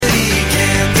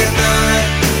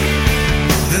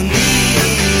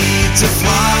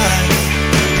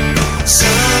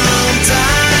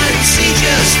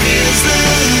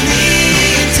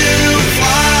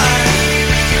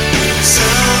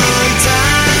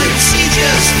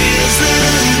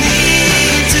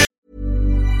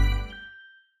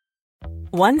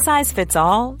One size fits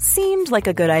all seemed like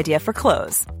a good idea for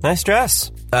clothes. Nice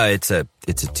dress. It's a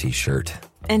t-shirt.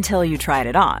 Until you tried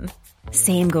it on.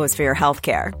 Same goes for your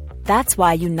healthcare. That's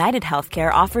why United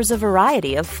Healthcare offers a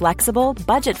variety of flexible,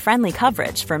 budget-friendly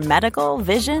coverage for medical,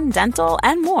 vision, dental,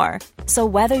 and more. So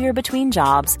whether you're between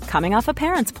jobs, coming off a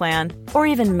parent's plan, or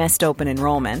even missed open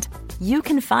enrollment, you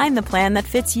can find the plan that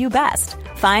fits you best.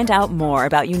 Find out more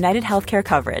about United Healthcare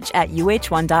coverage at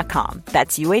uh1.com.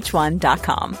 That's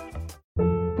uh1.com.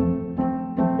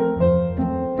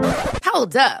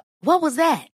 Hold up. What was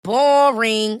that?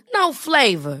 Boring. No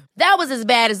flavor. That was as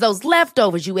bad as those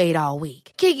leftovers you ate all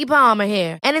week. Keke Palmer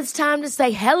here, and it's time to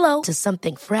say hello to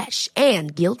something fresh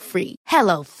and guilt-free.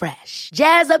 Hello Fresh.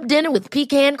 Jazz up dinner with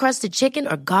pecan-crusted chicken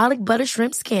or garlic butter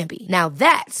shrimp scampi. Now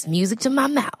that's music to my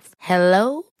mouth.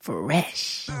 Hello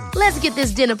Fresh. Let's get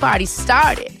this dinner party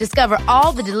started. Discover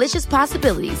all the delicious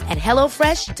possibilities at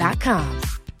hellofresh.com.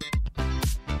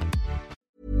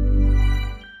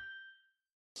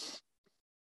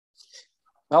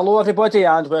 Hello everybody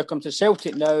and welcome to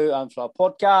Celtic Now and for our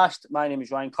podcast. My name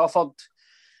is Ryan Clifford.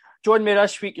 Joining me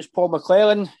this week is Paul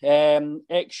McClellan,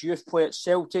 ex-youth player at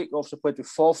Celtic, also played with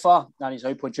Forfar and he's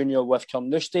now playing junior with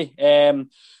Carnoustie.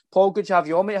 Paul, good to have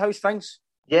you on, mate. How's things?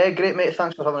 Yeah, great, mate.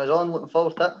 Thanks for having us on. Looking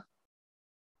forward to it.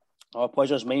 Oh,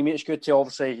 pleasure's mine, mate. It's good to,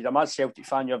 obviously, you're a mad Celtic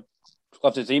fan, you've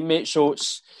lived the dream, mate, so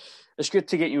it's good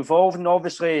to get you involved. And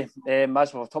obviously,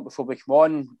 as we've talked before we come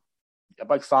on, you're a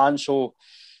big fan, so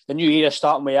the new era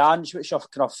starting with Ange. What's your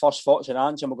kind of first thoughts on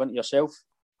Ange, and we're going to yourself?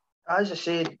 As I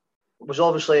said, it was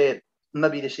obviously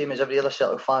maybe the same as every other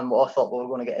Celtic fan. What I thought we were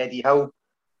going to get Eddie Howe,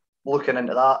 looking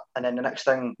into that, and then the next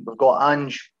thing we've got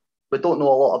Ange. We don't know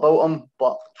a lot about him,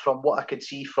 but from what I could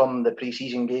see from the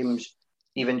pre-season games,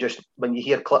 even just when you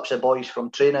hear clips of boys from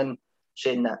training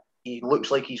saying that he looks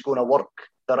like he's going to work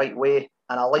the right way,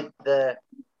 and I like the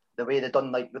way they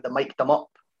done, like with the mic'd him up.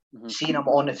 Mm-hmm. Seeing him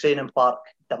on the training park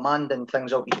demanding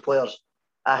things out of his players,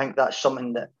 I think that's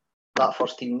something that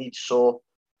first team needs. So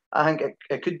I think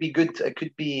it could be good. It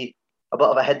could be a bit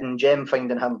of a hidden gem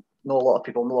finding him. Not a lot of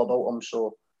people know about him.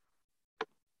 So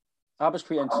that was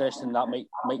pretty interesting, that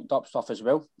mic'd up stuff as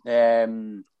well.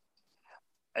 It's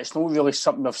not really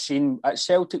something I've seen at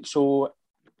Celtic. So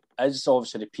is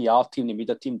obviously the PR team, the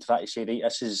media team, trying to say, right,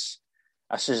 this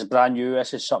is brand new,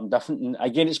 this is something different. And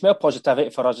again, it's more positivity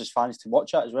for us as fans to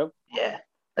watch it as well. Yeah,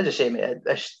 as I say, mate,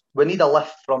 we need a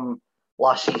lift from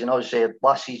last season. Obviously,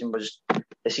 last season was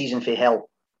the season for hell.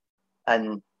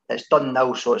 And it's done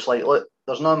now, so it's like, look,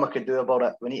 there's nothing we could do about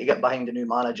it. We need to get behind the new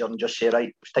manager and just say,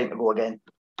 right, it's time to go again.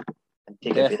 And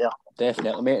take it from there.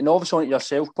 Definitely, mate. And obviously on it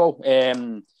yourself, Paul.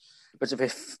 Was it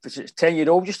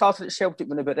 10-year-old you started at Celtic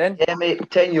when about then? Yeah, mate,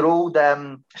 10-year-old.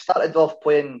 Started off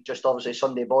playing just obviously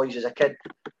Sunday boys as a kid.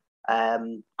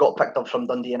 Got picked up from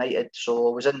Dundee United, so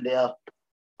I was in there.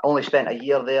 I only spent a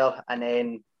year there, and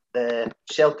then the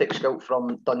Celtic scout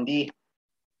from Dundee,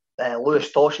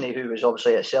 Lewis Toshney, who was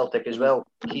obviously at Celtic as well,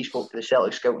 he spoke to the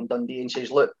Celtic scout in Dundee and says,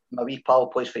 look, my wee pal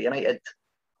plays for United.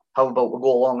 How about we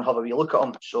go along and have a wee look at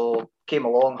him? So came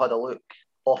along, had a look,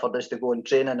 offered us to go in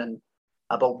training, and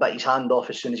about bit his hand off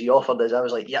as soon as he offered us. I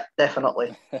was like, yeah,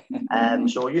 definitely.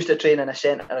 So we used to train in a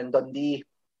centre in Dundee.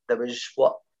 There was,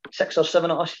 6 or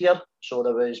 7 of us here. So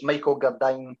there was Michael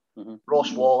Gardine,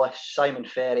 Ross Wallace, Simon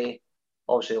Ferry,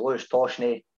 obviously Lewis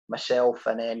Toshney, myself,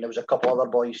 and then there was a couple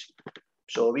other boys.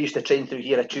 So we used to train through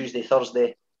here a Tuesday,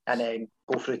 Thursday, and then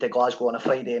go through to Glasgow on a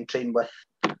Friday and train with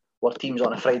our teams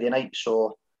on a Friday night.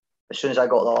 So as soon as I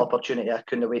got that opportunity, I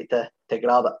couldn't wait to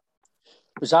grab it.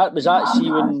 Was that the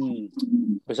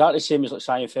same as like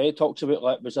Simon Ferry talks about?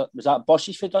 Like, was that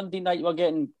buses for Dundee night you were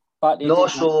getting back then? No,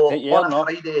 so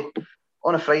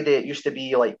on a Friday it used to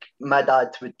be like my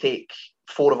dad would take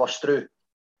 4 of us through,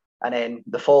 and then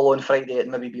the following Friday it'd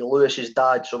maybe be Lewis's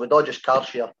dad. So we'd all just car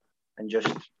share and just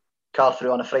car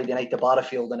through on a Friday night to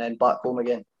Barrowfield and then back home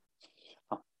again.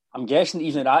 I'm guessing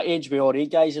even at that age, we all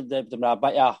guys have a bit of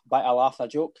a laugh, a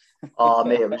joke. Oh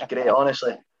mate, it was great,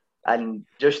 honestly. And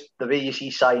just the way you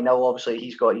see Si now, obviously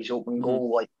he's got his open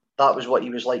goal. Like that was what he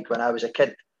was like when I was a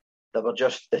kid. They were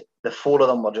just the 4 of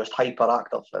them were just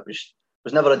hyperactive. It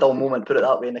was never a dull moment. Put it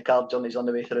that way in the car journeys on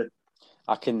the way through.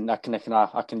 I can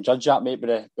judge that, mate.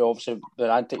 But obviously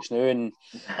the antics now, and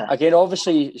again,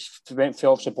 obviously went from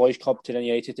obviously boys club to then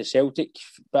United to Celtic.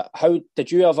 But how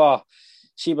did you ever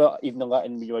see about even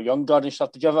when you were younger and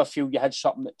stuff? Did you ever feel you had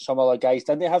something that some other guys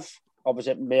didn't have? Or was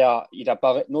it more your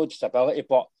ability, not just ability,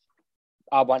 but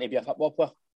I want to be a football player?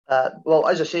 Well,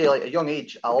 as I say, like at a young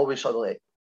age, I always sort of like,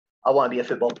 I want to be a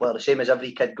football player, the same as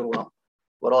every kid growing up.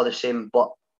 We're all the same.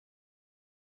 But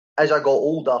as I got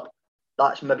older,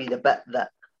 that's maybe the bit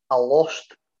that I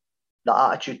lost the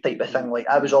attitude type of thing. Like,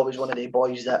 I was always one of the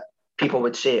boys that people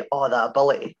would say, oh, that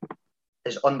ability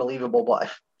is unbelievable, but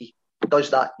if he does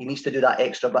that, he needs to do that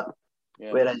extra bit.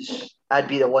 Yeah. Whereas I'd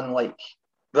be the one, like,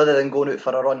 rather than going out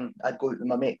for a run, I'd go out with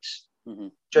my mates. Mm-hmm.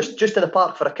 Just to the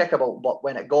park for a kickabout. But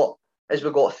as we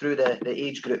got through the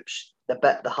age groups,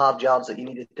 the hard yards that you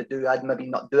needed to do, I'd maybe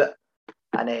not do it.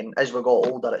 And then as we got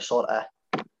older,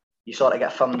 you sort of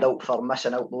get firmed out for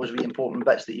missing out those wee important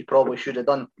bits that you probably should have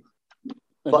done.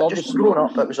 But just growing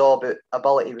up, it was all about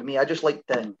ability with me. I just like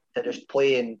to just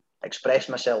play and express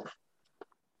myself.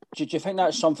 Do you think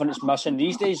that's something that's missing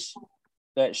these days?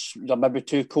 They're maybe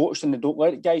too coached and they don't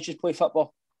let guys just play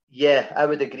football? Yeah, I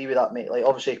would agree with that, mate. Like,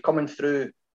 obviously, coming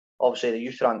through, the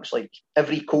youth ranks, like,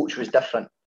 every coach was different.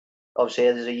 Obviously,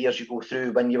 as the years you go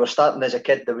through, when you were starting as a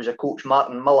kid, there was a coach,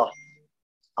 Martin Miller,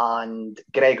 and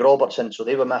Greg Robertson. So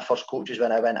they were my first coaches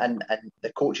when I went in, and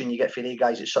the coaching you get for these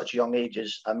guys at such a young age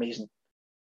is amazing.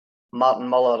 Martin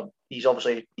Miller, he's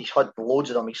had loads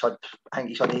of them. I think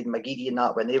he's had Aidan McGeady and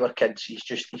that when they were kids.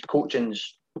 His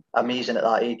coaching's amazing at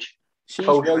that age. See,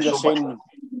 well, you're saying,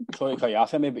 sorry to cut you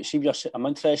off, but I'm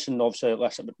interested in, obviously,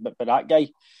 but that guy,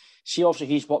 see, obviously,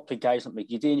 he's worked with guys like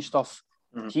McGeady and stuff.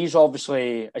 Mm-hmm. He's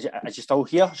obviously, is he still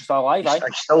here? Is he still alive?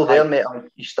 He's still there, mate.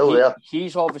 He's still there.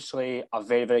 He's obviously a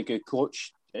very, very good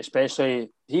coach,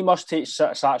 especially, he must take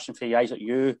satisfaction for guys like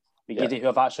you, McGeady, who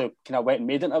have actually kind of went and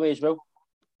made it away as well.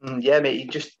 Yeah, mate, he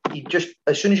just,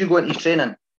 as soon as you go into his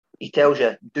training, he tells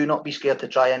you, do not be scared to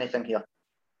try anything here.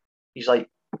 He's like,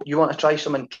 you want to try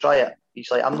something, try it.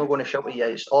 He's like, I'm not going to shout at you.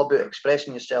 It's all about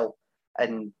expressing yourself.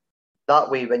 And that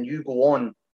way, when you go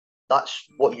on, that's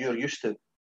what you're used to.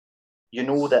 You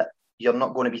know that you're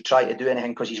not going to be trying to do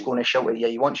anything because he's going to shout at you.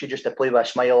 He wants you just to play with a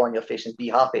smile on your face and be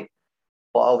happy.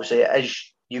 But obviously, as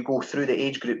you go through the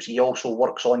age groups, he also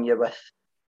works on you with,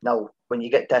 now, when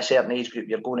you get to a certain age group,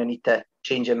 you're going to need to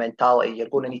change your mentality. You're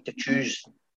going to need to choose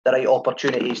the right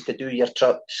opportunities to do your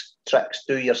tricks,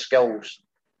 do your skills.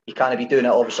 You can't be doing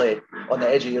it, obviously, on the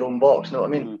edge of your own box, you know what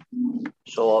I mean? Mm-hmm.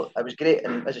 So it was great.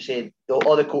 And as I said,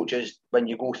 all the coaches, when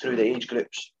you go through the age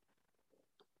groups,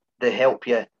 they help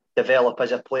you develop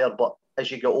as a player. But as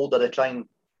you get older, they try and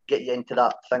get you into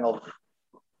that thing of,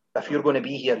 if you're going to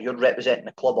be here, you're representing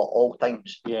the club at all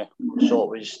times. Yeah.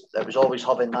 So it was always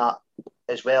having that,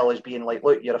 as well as being like,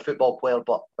 look, you're a football player,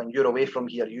 but when you're away from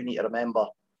here, you need to remember,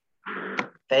 if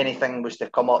anything was to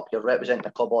come up, you're representing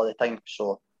the club all the time.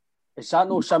 So is that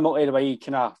no similar to the way you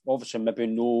kind of obviously maybe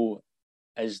know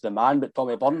as the man, but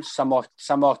Tommy Burns, similar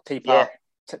type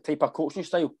of coaching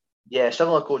style? Yeah,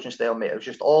 similar coaching style, mate. It was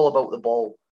just all about the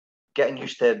ball, getting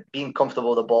used to being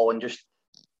comfortable with the ball and just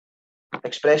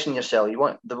expressing yourself.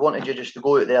 They wanted you just to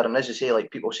go out there, and as I say, like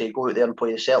people say, go out there and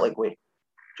play the Celtic way.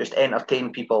 Just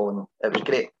entertain people, and it was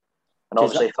great. And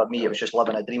obviously for me, it was just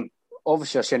living a dream.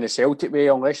 Obviously, you're saying the Celtic way,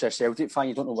 unless you're a Celtic fan,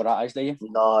 you don't know what that is, do you?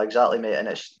 No, exactly, mate. And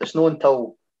it's not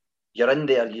until you're in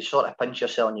there, you sort of pinch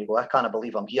yourself and you go, I can't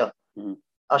believe I'm here. Mm-hmm.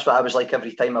 That's what I was like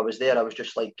every time I was there. I was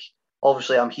just like,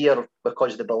 obviously I'm here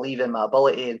because they believe in my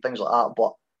ability and things like that,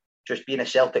 but just being a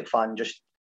Celtic fan, just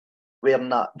wearing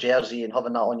that jersey and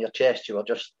having that on your chest, you were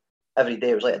just, every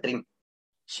day it was like a dream.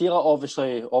 See, like,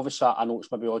 obviously, I know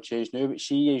it's maybe all changed now, but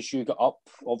see, as you got up,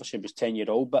 obviously it was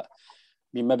 10-year-old, but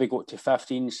you maybe got to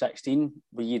 15, 16.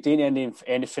 Were you doing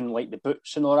anything like the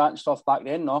boots and all that and stuff back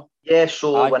then, no? Yeah,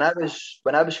 so when I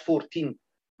was 14,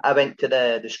 I went to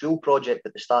the school project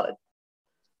that they started.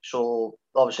 So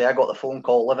obviously I got the phone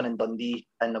call living in Dundee,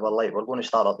 and they were like, we're going to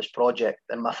start up this project.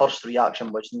 And my first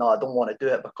reaction was, no, I don't want to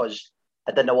do it because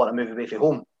I didn't want to move away from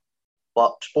home.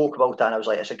 But spoke about it and I was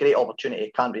like, it's a great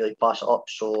opportunity, can't really pass it up.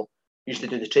 So used to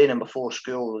do the training before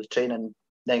school, the training,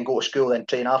 then go to school, then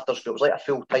train after school. It was like a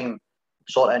full-time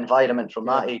sort of environment from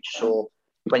that age. So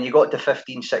when you got to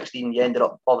 15, 16, you ended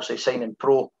up obviously signing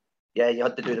pro. Yeah, you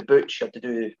had to do the boots, you had to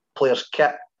do players'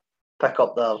 kit, pick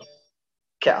up their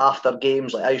kit after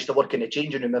games. Like I used to work in the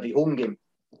changing room every home game.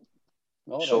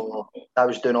 So I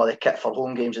was doing all the kit for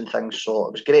home games and things. So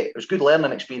it was great. It was a good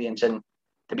learning experience. And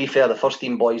to be fair, the first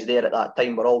team boys there at that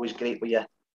time were always great with you,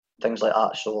 things like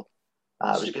that. So it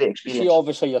was a great experience. See,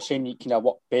 obviously, you're saying you kind of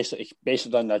work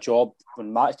basically on a job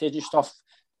on match days and stuff.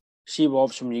 See, well,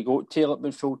 obviously, when you go to Taylor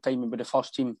with full time and with the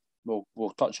first team,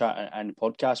 we'll touch that in the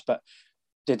podcast. But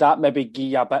did that maybe give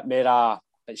you a bit more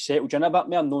settled in a bit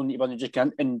more, knowing that you weren't just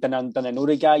going and didn't know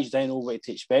the guys, didn't know what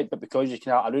to expect, but because you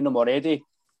kind of around them already,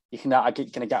 you kind of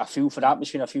get a feel for the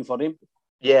atmosphere, a feel for them?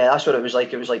 Yeah, that's what it was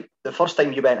like. It was like the first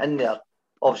time you went in there,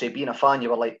 obviously being a fan, you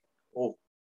were like, oh,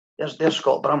 there's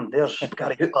Scott Brum, there's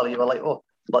Gary Hookler. You were like, oh,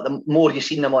 but the more you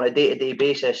seen them on a day-to-day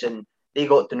basis and they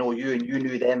got to know you and you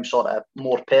knew them sort of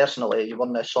more personally, you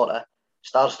weren't sort of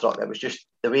starstruck. It was just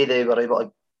the way they were able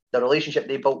to, the relationship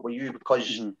they built with you, because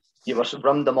you were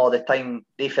around them all the time.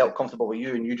 They felt comfortable with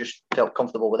you, and you just felt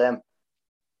comfortable with them.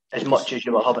 As much as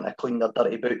you were having to clean their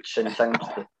dirty boots and things,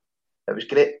 it was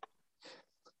great.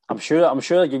 I'm sure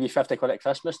they give you 50 quid at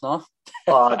Christmas, no?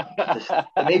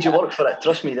 They made you work for it.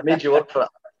 Trust me, they made you work for it.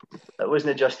 It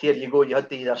wasn't just here you go. You had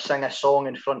to either sing a song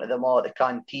in front of them all at the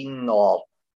canteen, or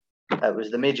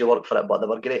they made you work for it. But they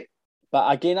were great.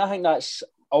 But again, I think that's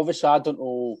obviously, I don't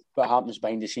know what happens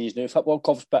behind the scenes now football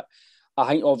clubs, but I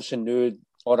think obviously now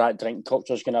all that drink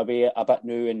culture is going to be a bit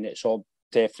new, and it's all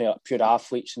definitely like pure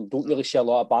athletes, and don't really see a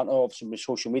lot of banter. Obviously with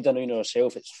social media now,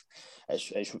 yourself,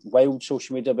 it's wild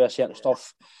social media with certain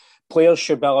stuff. Players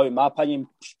should be allowed, in my opinion,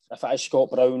 if it is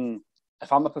Scott Brown,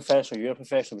 if I'm a professional, you're a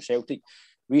professional with Celtic,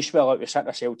 we should be allowed to sit in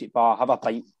a Celtic bar, have a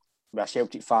pint with a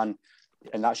Celtic fan,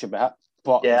 and that should be it.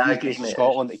 But yeah, these days in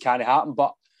Scotland, it can't happen.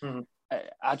 But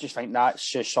I just think that's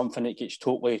just something that gets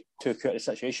totally too out of the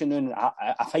situation. And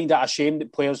I find it a shame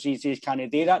that players these days can't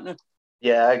do that now.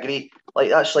 Yeah, I agree.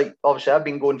 That's obviously I've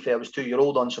been going for, I was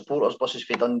 2-year-old on supporters buses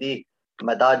for Dundee.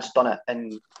 My dad's done it,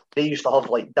 and they used to have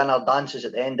dinner dances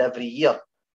at the end every year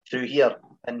through here,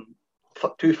 and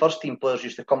 2 first team players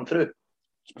used to come through.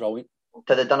 It's brilliant.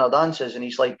 To the dinner dances, and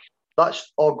he's like,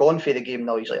 that's all gone for the game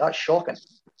now. He's like, that's shocking.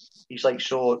 He's like,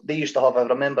 so they used to have, I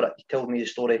remember it, he told me the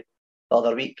story the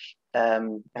other week. I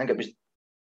think it was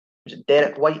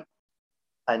Derek White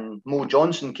and Mo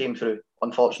Johnson came through,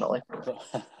 unfortunately.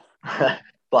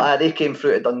 But they came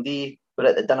through to Dundee, were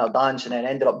at the dinner dance, and then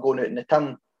ended up going out in the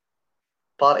town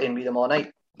partying with them all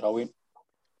night. Brilliant.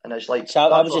 And it's like, so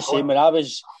I was the same when I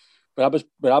was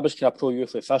kind of pro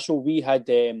youth official. We had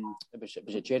was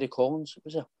it Jerry Collins?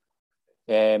 Was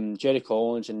it Jerry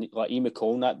Collins and Ian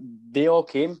McCollum? That they all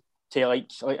came to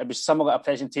it was similar to a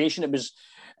presentation. It was,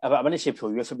 I wouldn't say pro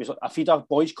youth. It was like a feeder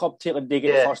boys club. They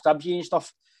get the first dibs and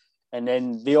stuff. And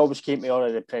then they always came to all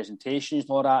of the presentations and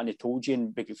all that, and they told you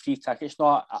and we get free tickets. No,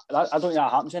 I don't think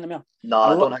that happens anymore. No, I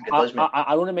don't think it does, mate.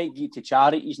 I only might get to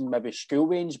charities and maybe school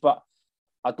range, but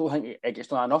I don't think it gets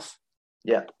done enough.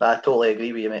 Yeah, I totally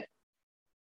agree with you, mate.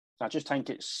 I just think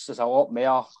there's a lot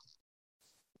more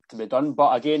to be done.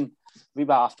 But again, we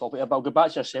bit off topic. But I'll go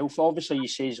back to yourself. Obviously, you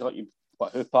say you've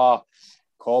got Hooper,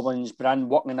 Collins, Brand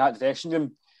working in that dressing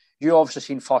room. You obviously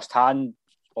seen firsthand,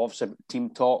 obviously, team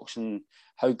talks and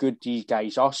how good these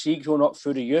guys are. See, growing up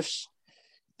through the youths,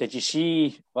 did you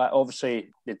see, obviously,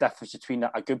 the difference between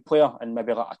a good player and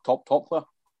maybe a top player?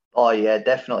 Oh, yeah,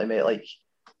 definitely, mate.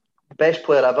 The best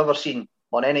player I've ever seen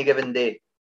on any given day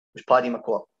was Paddy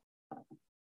McCourt.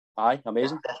 Aye,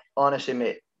 amazing. Honestly,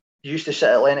 mate, you used to sit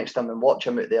at Lennoxton and watch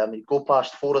him out there, and he'd go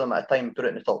past 4 of them at a time, put it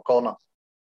in the top corner.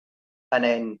 And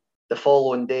then the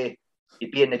following day, he'd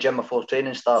be in the gym before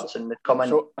training starts, and they'd come in.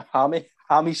 So, Hammy,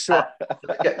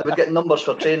 they would get numbers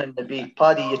for training. They'd be,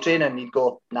 Paddy, you training? And he'd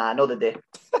go, nah, another day.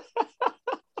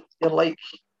 You're like,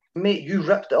 mate, you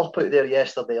ripped it up out there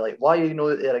yesterday. Why are you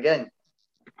not out there again?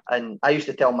 And I used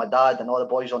to tell my dad and all the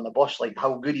boys on the bus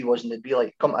how good he was, and they'd be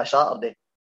like, come to a Saturday,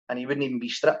 and he wouldn't even be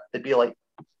stripped. They'd be like,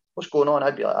 what's going on?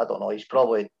 I'd be like, I don't know. He's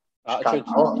probably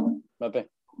maybe.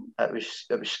 It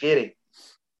was scary.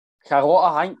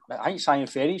 I think Simon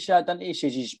Ferry said, didn't he? He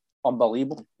says he's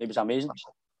unbelievable. He was amazing.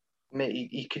 Mate,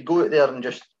 he could go out there and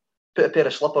just put a pair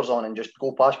of slippers on and just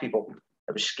go past people.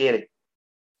 It was scary.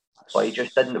 But he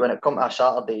just didn't. When it come to a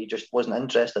Saturday, he just wasn't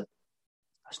interested.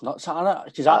 It's nuts, isn't it?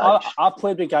 Because I've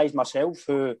played with guys myself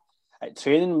who at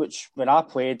training, which when I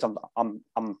played,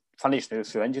 I'm finished now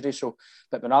through injury. So,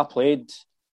 but when I played,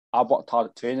 I worked hard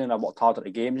at training. I worked hard at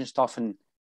the games and stuff, and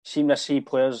seemed to see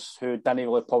players who didn't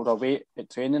really pull their weight at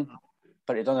training,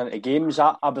 but they done it at the games.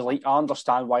 I was like, I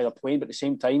understand why they're playing, but at the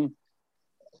same time,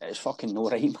 it's fucking no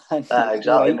right, man.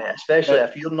 Exactly, mate. Especially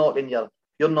if you're knocking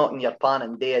your pan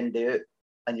and day in, day out,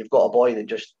 and you've got a boy that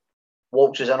just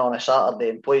waltzes in on a Saturday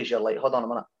and plays. You're like, hold on a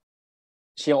minute.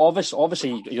 See,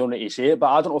 obviously you don't need to say it,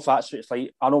 but I don't know if that's what it's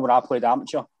like. I know when I played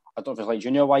amateur, I don't know if it's like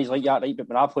junior wise like that, right? But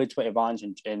when I played 20 bands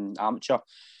in amateur,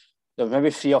 there were maybe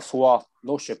 3 or 4,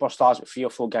 no superstars, but 3 or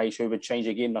 4 guys who would change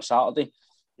the game on a Saturday.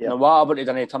 Yeah. No matter what they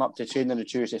didn't turn up to training on the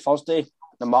Tuesday, Thursday,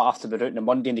 no matter if they were out on the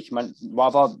Monday and they come in,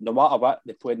 whatever, no matter what,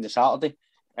 they played on the Saturday.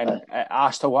 And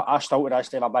I still to this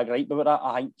day have a big right about that.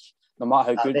 I think no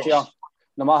matter how good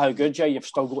you are, you've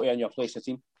still got to earn your place in the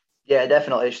team. Yeah,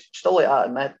 definitely. It's still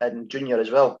like that in junior as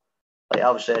well. Like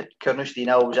I was at Carnoustie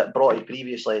now, I was at Broughty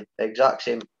previously, the exact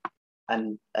same.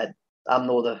 And I'm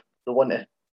not the one to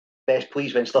best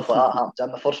pleased when stuff like that happens.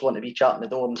 I'm the first one to be chatting the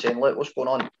door and saying, look, what's going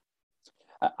on?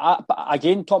 But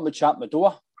again, talking about chatting the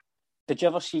door, did you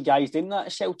ever see guys doing that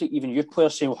at Celtic, even youth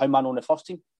players saying, well, how am I on the first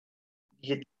team?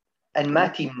 in my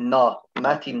team, no.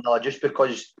 Just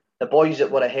because the boys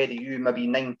that were ahead of you, maybe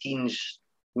 19s,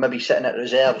 maybe sitting at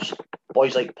reserves,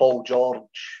 boys like Paul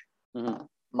George,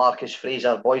 Marcus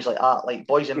Fraser, boys like that, like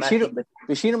boys in my team.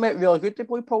 Was he not really good, the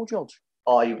boy Paul George?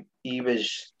 Oh, he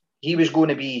was going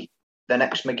to be the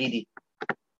next McGeady,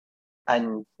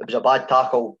 and it was a bad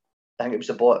tackle. I think it was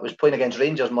the boy. It was playing against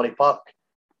Rangers, Murray Park.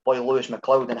 Boy Lewis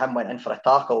McLeod and him went in for a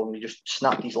tackle, and he just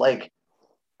snapped his leg.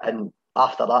 And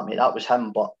after that, mate, that was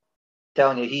him. But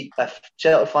telling you, if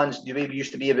Celtic fans, the way we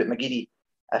used to be about McGeady,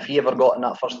 if he ever got in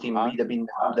that first team, we'd have been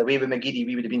the way with McGeady.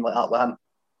 We would have been like that with him,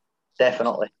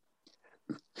 definitely.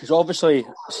 Because obviously,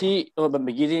 see about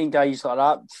McGeady and guys like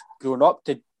that growing up,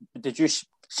 did you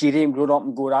see them growing up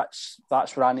and go,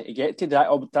 that's where I need to get to? Did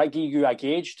that give you a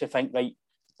gauge to think, right,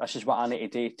 this is what I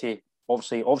need to do to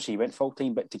obviously he went full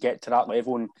time, but to get to that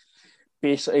level and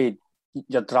basically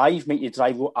your drive, make you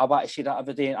drive. I want to see that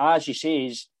every day. And as you say,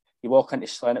 is you walk into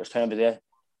Lennox Town every day.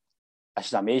 This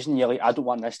is amazing. You're like, I don't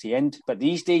want this to end. But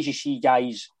these days you see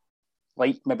guys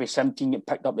like maybe 17 get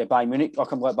picked up by Bayern Munich or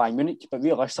come like Bayern Munich. But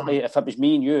realistically, if it was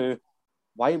me and you,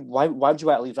 why would you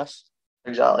want to leave this?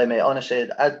 Exactly, mate. Honestly,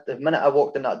 the minute I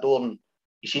walked in that door and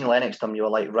you seen Lennox Town, you were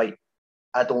like, right,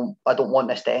 I don't want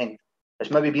this to end. It's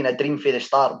maybe been a dream for the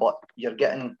start, but you're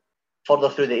getting further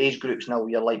through the age groups now.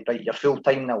 You're like, right, you're full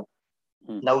time now.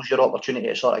 Now's your opportunity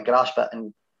to sort of grasp it. And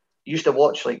you used to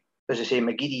watch, like, as I say,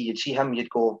 McGeady, you'd see him,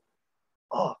 you'd go,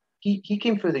 oh, he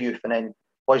came through the youth. And then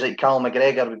boys like Cal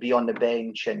McGregor would be on the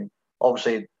bench. And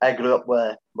obviously, I grew up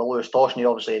with Lewis Toshney,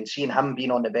 obviously, and seeing him being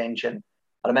on the bench. And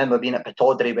I remember being at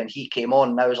Pataudry when he came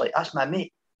on, and I was like, that's my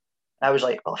mate. And I was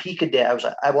like, well, if he could do it, I was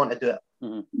like, I want to do it.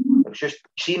 It was just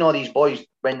seeing all these boys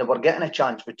when they were getting a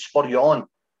chance would spur you on.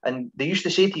 And they used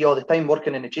to say to you all the time,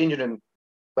 working in the changing room,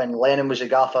 when Lennon was a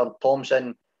gaffer,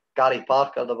 Thompson, Gary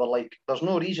Parker, they were like, there's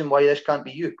no reason why this can't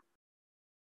be you.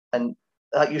 And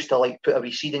that used to like put a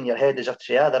wee seed in your head as if to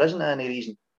say, there isn't any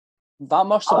reason. That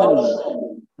must have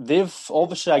been, they've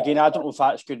obviously, again, I don't know if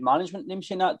that's good management, them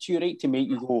saying that to you, right, to make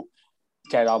you go,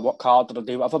 okay, I'll work harder or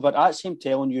do whatever, but that's him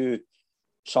telling you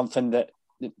something that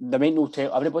they might not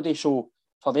tell everybody, so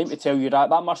for them to tell you that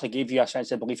must have gave you a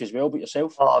sense of belief as well about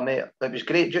yourself. Oh, mate, it was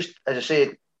great. Just, as I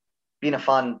say, being a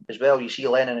fan as well, you see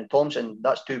Lennon and Thompson,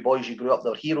 that's two boys you grew up,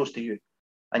 they're heroes to you.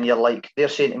 And you're like, they're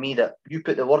saying to me that you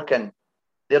put the work in,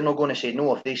 they're not going to say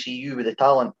no if they see you with the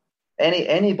talent.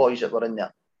 Any boys that were in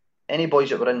there, any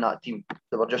boys that were in that team,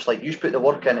 they were just like, you put the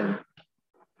work in and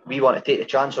we want to take the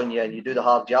chance on you and you do the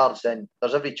hard yards, then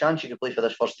there's every chance you could play for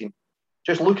this first team.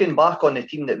 Just looking back on the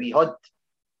team that we had,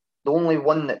 the only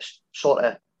one that's sort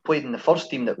of played in the first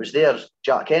team that was there is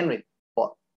Jack Henry,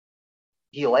 but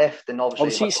he left and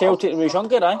obviously... Celtic when he was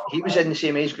younger, eh? He was in the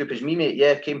same age group as me, mate,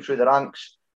 yeah, came through the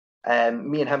ranks.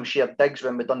 Me and him shared digs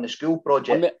when we done the school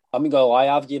project. I'm going to lie,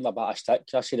 I've given him a bit of stick.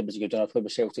 I said it was a good one, I played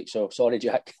with Celtic, so sorry,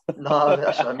 Jack. No,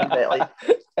 that's what I mean, mate.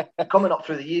 Like, coming up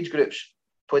through the age groups,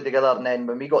 played together, and then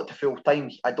when we got to full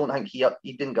time, I don't think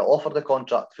he didn't get offered the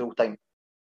contract full time.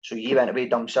 So he went away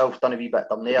down south, done a wee bit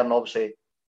down there, and obviously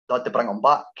they had to bring him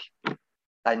back.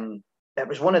 And it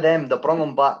was one of them, they brung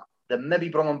him back. They maybe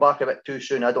brung him back a bit too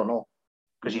soon, I don't know.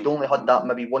 Because he'd only had that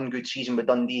maybe one good season with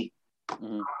Dundee.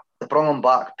 They brung him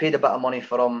back, paid a bit of money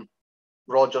for him.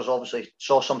 Rodgers obviously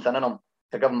saw something in him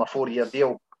to give him a 4-year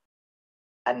deal.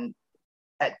 And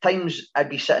at times I'd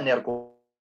be sitting there going,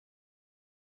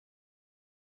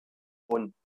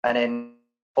 and then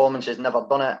Performance has never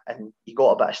done it, and he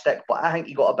got a bit of stick. But I think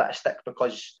he got a bit of stick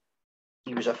because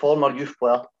he was a former youth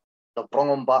player. They brung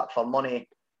him back for money.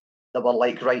 They were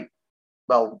like, right,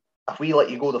 well, if we let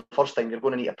you go the first time, you're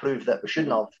going to need to prove that we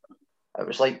shouldn't have. It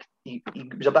was like he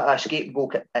was a bit of a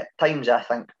scapegoat at times, I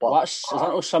think. But is that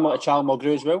not similar to Charlie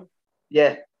Mulgrew as well?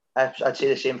 Yeah, I'd say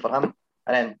the same for him.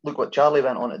 And then look what Charlie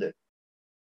went on to do.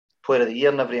 Player of the year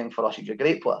and everything for us. He's a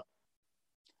great player.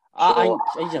 I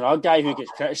think he's another guy who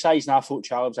gets criticised, and I thought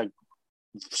Charlie was a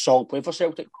solid player for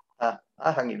Celtic. I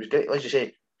think he was great. As you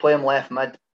say, play him left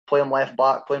mid, play him left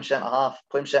back, play him centre half,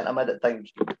 play him centre mid at times.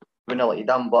 Wouldn't let you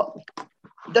down, but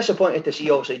disappointed to see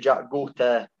obviously Jack go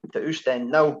to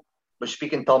Ostend now. Was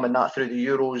speaking to him and that through the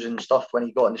Euros and stuff when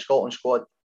he got in the Scotland squad.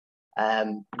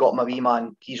 Got my wee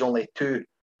man, he's only 2,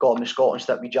 got him the Scotland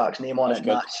stick with Jack's name on it, and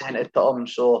that sent it to him.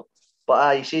 So,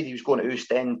 but he said he was going to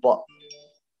Ostend, but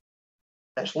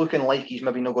it's looking like he's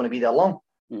maybe not going to be there long.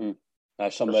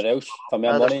 That's somewhere else. For me,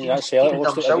 money, that's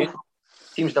Celtic.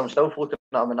 Teams down south looking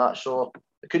at him and that, so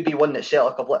it could be one that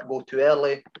Celtic have let go too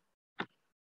early.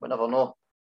 We never know.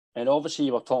 And obviously,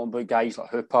 you were talking about guys like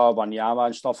Hooper, Wanyama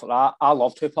and stuff like that. I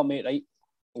loved Hooper, mate, right?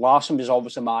 Larson was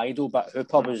obviously my idol, but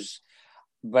Hooper was,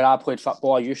 when I played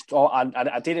football,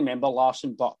 I do remember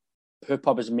Larson, but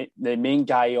Hooper was the main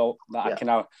guy that I kind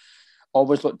of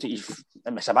always looked at his.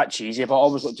 It's a bit cheesy, but I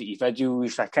always looked at his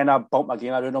videos. I kind of bumped my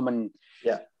game around him, and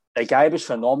the guy was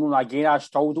phenomenal. Again, I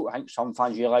still don't think some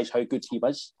fans realise how good he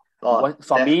was.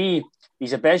 For me,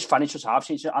 he's the best finishers I've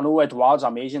seen. I know Edouard's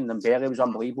amazing and Berry was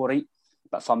unbelievable, right?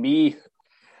 But for me,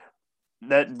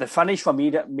 the finish for me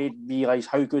that made me realise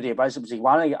how good he was, it was he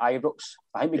won at Ibrox.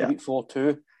 I think we beat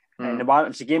 4-2. And it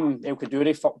was the game El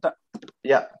Kaddouri fucked it.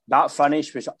 Yeah. That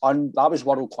finish was that was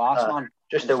world class, man.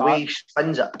 Just the way he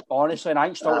spins it. Honestly, and I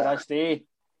think still to this day,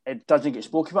 it doesn't get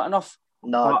spoken about enough.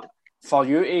 No. But for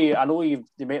you to, I know you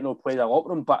might not play a lot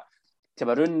with them, but to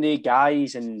be around the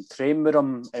guys and train with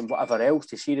them and whatever else,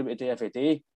 to see them do every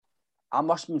day, that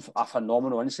must have been a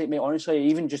phenomenal insight, mate. Honestly,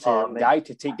 even just a guy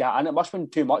to take that in, it must have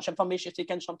been too much information to take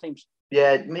in sometimes.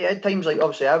 Yeah, mate, at times, like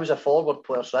obviously I was a forward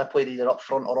player, so I played either up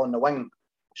front or on the wing.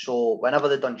 So whenever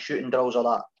they'd done shooting drills or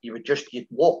that, you'd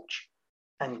watch,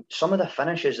 and some of the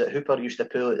finishes that Hooper used to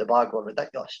pull out the bag were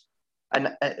ridiculous.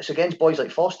 And it's against boys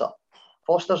like Foster.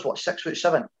 Foster's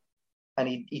 6'7", and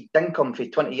he'd dink him for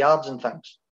 20 yards and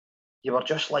things. You were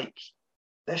just like,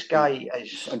 this guy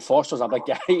is... And Foster's a big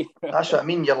guy. That's what I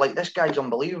mean. You're like, this guy's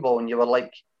unbelievable. And you were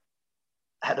like,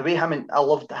 the way I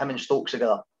loved him and Stokes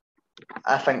together.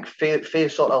 I think fair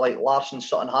sort of like Larsson,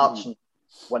 Sutton, Hartson,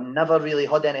 we never really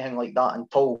had anything like that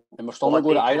until... And we're still not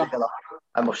got it either.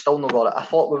 And we've still not got it. I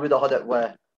thought we would have had it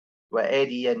with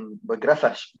Eddie and with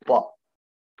Griffiths, but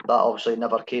that obviously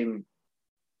never came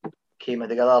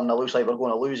together, and it looks like we're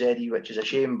going to lose Eddie, which is a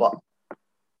shame. But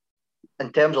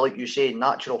in terms of, like you say,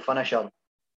 natural finisher,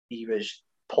 he was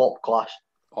top class.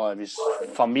 Oh, it was,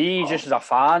 for me, just as a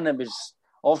fan, it was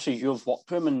obviously you've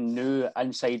worked with him and knew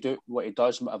inside out what he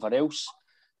does and whatever else.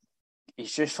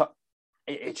 He's just, I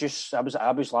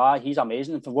was like, he's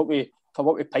amazing for what we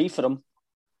pay for him.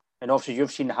 And obviously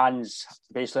you've seen hands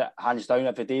down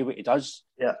every day what he does.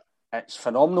 Yeah. It's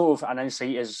phenomenal, and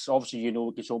insight is obviously,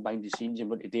 gets all behind the scenes and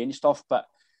what he do and stuff. But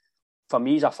for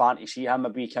me, as a fan, to see him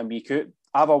maybe can be cool.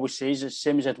 I've always said it's the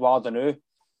same as Eduardo now.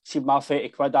 See my 30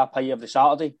 quid I pay every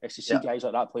Saturday. It's to see guys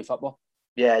like that play football.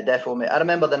 Yeah, definitely. I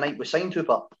remember the night we signed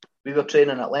Hooper. We were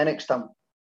training at Lennoxtown,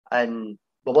 and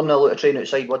we weren't allowed to train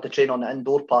outside. We had to train on the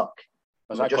indoor park.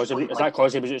 Was that because he was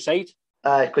outside?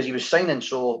 Because he was signing,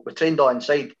 so we trained all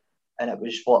inside, and it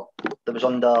was there was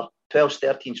under 12s,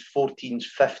 13s, 14s,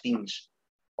 15s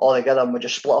all together, and we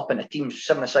just split up into teams,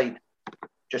 7 aside,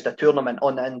 just a tournament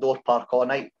on the indoor park all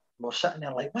night. And we're sitting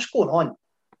there like, what's going on?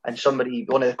 And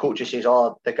one of the coaches says,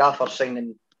 the gaffer's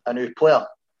signing a new player.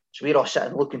 So we're all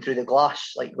sitting looking through the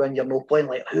glass, like when you're not playing,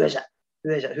 like, who is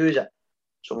it?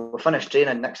 So we finished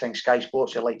training, next thing Sky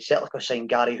Sports, you're like, Celtic signed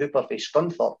Gary Hooper for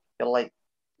Scunthorpe. You're like,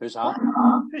 who's that?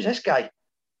 Who's this guy?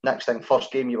 Next thing,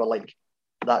 first game, you were like,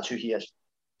 that's who he is.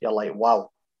 You're like, wow,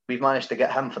 we've managed to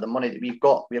get him for the money that we've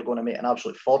got. We're going to make an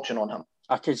absolute fortune on him.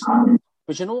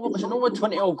 Was you know what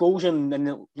 20 odd goals in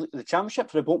the championship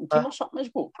for the Bolton team or something?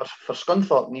 For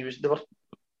Scunthorpe, and they were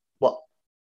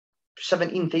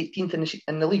 17th, 18th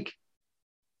in the league,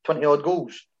 20 odd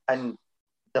goals. And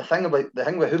the thing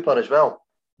with Hooper as well,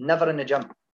 never in the gym.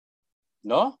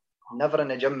 No, never in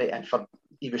the gym, mate. And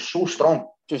he was so strong,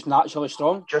 just naturally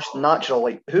strong, just natural.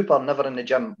 Like Hooper, never in the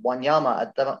gym.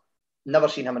 Wanyama, I'd never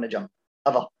seen him in the gym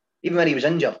ever. Even when he was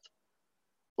injured,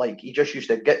 like he just used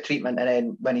to get treatment, and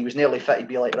then when he was nearly fit, he'd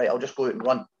be like, right, I'll just go out and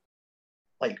run.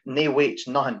 Like no weights,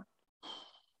 nothing.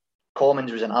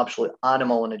 Commons was an absolute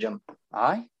animal in the gym.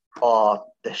 Aye. Oh,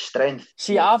 the strength.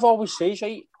 See, I've always said,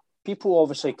 right, people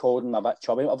obviously called him a bit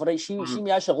chubby, whatever, right? See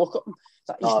me actually look at him.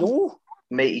 He's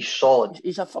mate, he's solid.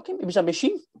 He was a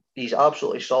machine. He's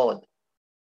absolutely solid.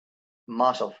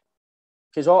 Massive.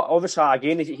 Because obviously,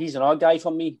 again, he's another guy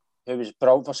for me who was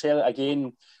brought for sale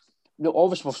again.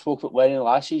 Obviously, we've spoken about Lennon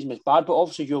last season was bad, but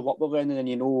obviously you work with Lennon and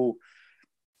you know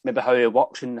maybe how he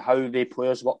works and how the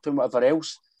players worked and whatever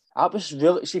else. That was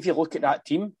really, see if you look at that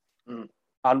team,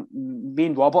 and me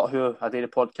and Robert, who I did a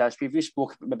podcast with, we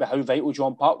spoke about maybe how vital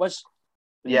John Part was.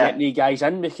 Getting the guys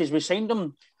in, because we signed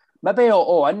them, maybe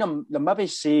all in them, they maybe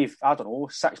saved, I don't know,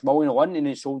 6 million on, and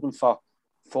they sold them for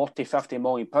 40, 50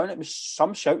 million pounds. It was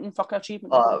some shouting fucking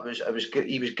achievement. It was good.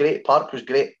 He was great. Park was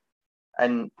great.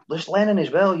 And Lewis Lennon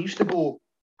as well. He used to go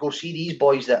see these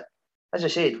boys that, as I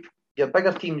said, your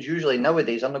bigger teams usually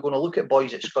nowadays are not going to look at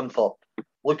boys at Scunthorpe,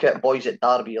 look at boys at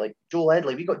Derby, like Joe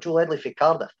Ledley. We got Joe Ledley for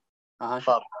Cardiff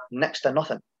for next to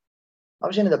nothing. That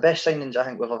was one of the best signings I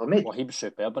think we've ever made. Well, he was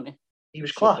superb, wasn't he? He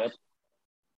was class.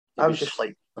 I was just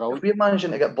like, brilliant. If we're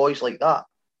managing to get boys like that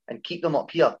and keep them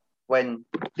up here, when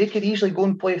they could easily go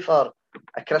and play for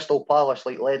a Crystal Palace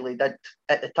like Ledley did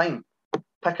at the time,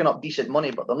 picking up decent money,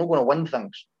 but they're not going to win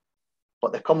things.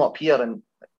 But they come up here and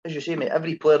as you say, mate,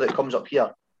 every player that comes up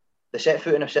here, they set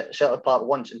foot in a Celtic Park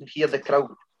once and hear the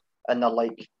crowd, and they're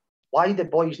like, why do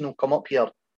boys not come up here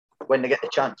when they get the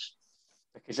chance?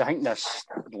 Because I think this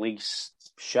league's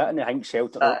shit, and I think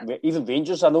Celtic, even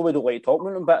Rangers, I know we don't like to talk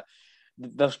about them, but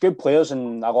there's good players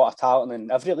and a lot of talent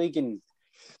in every league, and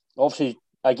obviously,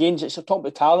 again, it's a talk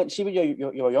about talent. See, when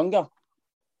you were younger,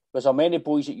 was there many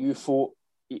boys that you thought,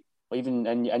 even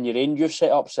in your own youth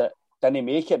setups, that didn't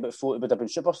make it but thought it would have been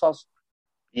superstars?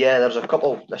 Yeah, there's a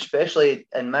couple, especially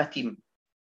in my team.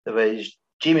 There was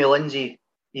Jamie Lindsay.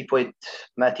 He played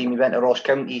my team. He went to Ross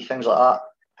County, things like that.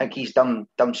 I think he's done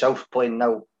south playing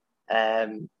now.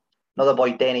 Another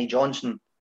boy, Denny Johnson.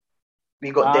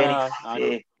 We got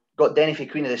Denny for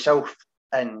Queen of the South,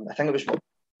 and I think it was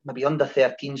maybe under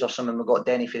 13s or something. We got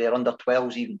Denny for their under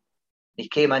 12s even. He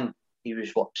came in. He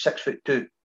was 6'2".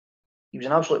 He was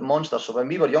an absolute monster. So when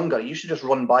we were younger, he used to just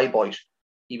run by boys.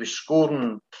 He was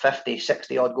scoring 50,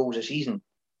 60 odd goals a season.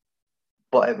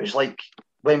 But it was like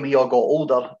when we all got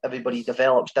older, everybody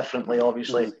develops differently,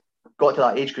 obviously. Mm-hmm. Got to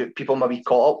that age group, people maybe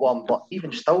caught up with him. But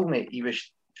even still, mate, he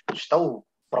was still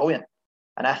brilliant.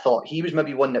 And I thought he was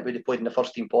maybe one that would have played in the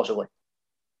first team possibly.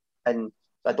 And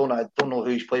I don't know who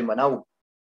he's playing with now.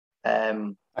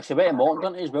 Actually, went to Morton,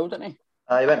 didn't he, as well, didn't he?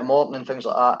 He went to Morton and things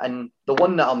like that. And the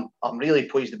one that I'm really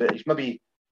pleased about is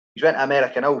he's went to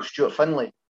America now, Stuart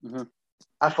Finlay. Mm-hmm.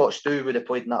 I thought Stu would have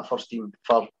played in that first team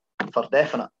for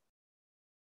definite.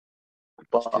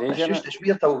 But it's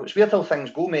weird how things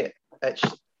go, mate. It's,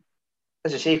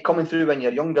 as I say, coming through when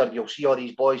you're younger, you'll see all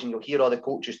these boys and you'll hear all the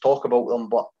coaches talk about them.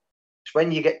 But it's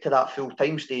when you get to that full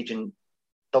time stage and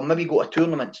they'll maybe go to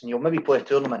tournaments and you'll maybe play a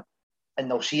tournament and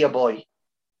they'll see a boy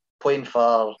playing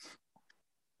for,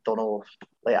 don't know,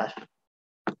 like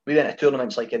we went to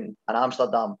tournaments like in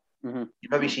Amsterdam. Mm-hmm. You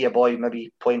maybe see a boy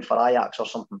maybe playing for Ajax or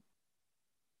something.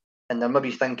 And they're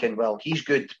maybe thinking, well, he's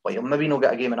good, but he'll maybe not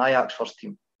get a game in Ajax first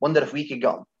team. Wonder if we could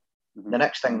get him. Mm-hmm. The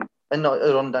next thing, in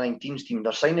the under-19s team,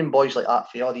 they're signing boys like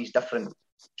that for all these different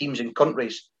teams and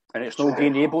countries. And it's not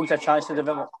giving able a chance to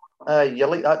develop. You're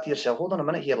like that to yourself. Hold on a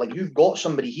minute here. Like, you've got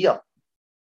somebody here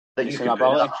that you could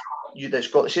put that's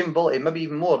got the same ability, maybe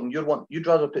even more, and you'd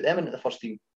rather put them into the first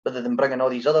team rather than bringing all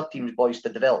these other teams' boys to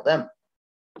develop them.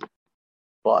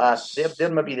 But they're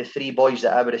maybe the three boys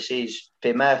that I would have said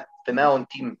for my own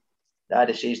team that I'd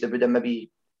have said that would have maybe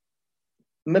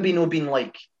not been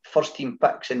like first team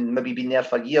picks and maybe been there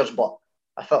for years, but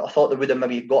I thought they would have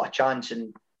maybe got a chance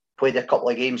and played a couple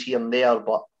of games here and there,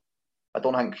 but I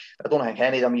don't think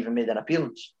any of them even made an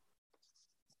appearance.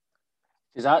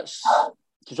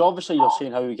 Because obviously you're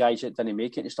saying how the guys that didn't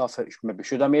make it and stuff, which maybe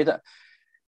should have made it.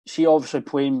 See, obviously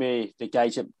playing with the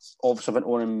guys that obviously went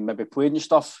on and maybe played and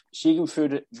stuff. See, going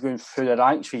through the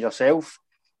ranks for yourself,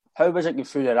 how was it going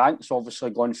through the ranks? Obviously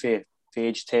going for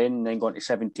age 10 and then going to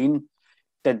 17.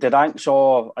 Did the ranks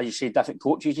all, as you say, different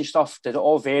coaches and stuff, did it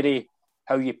all vary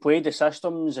how you played the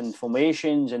systems and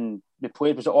formations and the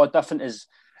play? Was it all different as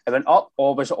it went up,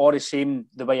 or was it all the same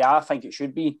the way I think it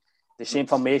should be? The same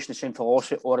formation, the same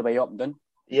philosophy all the way up and down?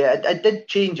 Yeah, it did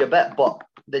change a bit, but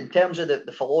in terms of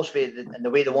the philosophy and the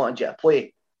way they wanted you to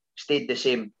play, stayed the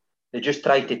same. They just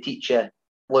tried to teach you,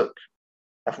 look,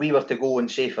 if we were to go and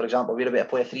say, for example, we're about to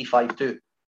play a 3-5-2,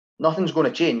 nothing's going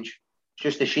to change. It's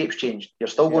just the shape's changed. You're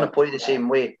still going to play the same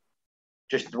way.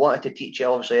 Just wanted to teach you,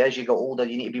 obviously, as you get older,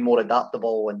 you need to be more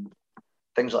adaptable and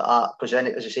things like that. Because then,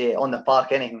 as I say, on the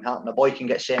park, anything happen. A boy can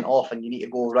get sent off and you need to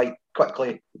go right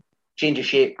quickly, change your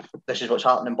shape. This is what's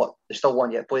happening, but they still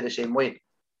want you to play the same way.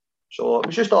 So it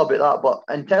was just all about that.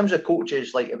 But in terms of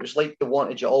coaches, like, it was like they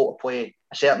wanted you all to play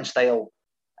a certain style,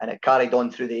 and it carried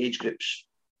on through the age groups.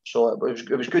 So it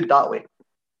was good that way.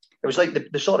 It was like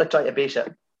they sort of try to base it.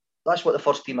 That's what the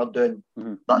first team are doing.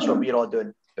 Mm-hmm. That's what we're all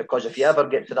doing. Because if you ever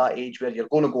get to that age where you're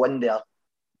going to go in there,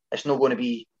 it's not going to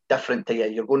be different to you.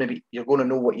 You're going to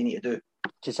know what you need to do.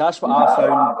 Because that's what I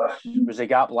found was the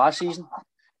gap last season.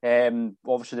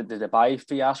 Obviously the Dubai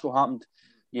fiasco happened.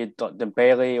 You had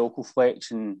Dembele,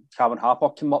 Okoflex and Calvin Harper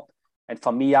come up. And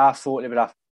for me, I thought they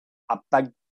were a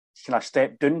big kind of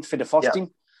step down for the first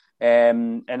team.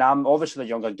 And I'm obviously the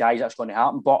younger guys, that's going to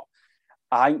happen. But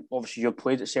I think, obviously, you've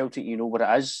played at Celtic, you know what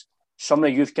it is. Some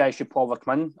of the youth guys should probably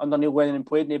come in under Neil Lennon and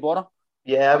played in the border.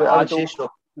 Yeah, I would say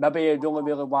so. Maybe the only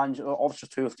really ones, obviously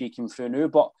 2 or 3 came through now,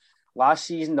 but last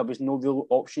season there was no real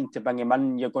option to bring him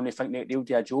in. You're going to think that they'll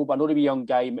do a job. I know the wee young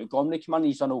guy, Montgomery, came in,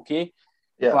 he's done okay.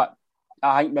 Yeah. But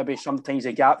I think maybe sometimes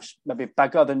the gap's maybe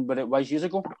bigger than what it was years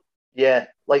ago. Yeah,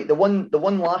 like the one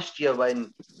last year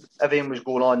when everything was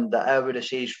going on that I would have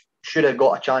said should have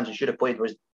got a chance and should have played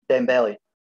was Dembele.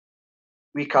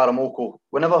 We Karamoko.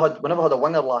 We never had a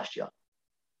winger last year.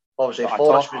 Obviously, At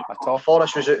all.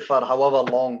 Forrest was out for however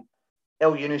long.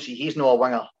 El Yunusi, he's not a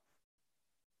winger.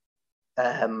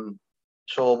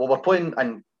 So we were playing,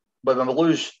 and when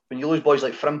you lose boys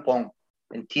like Frimpong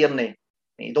and Tierney,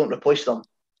 and you don't replace them,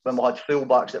 when we had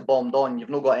fullbacks that bombed on, you've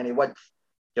not got any width.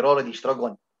 You're already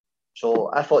struggling.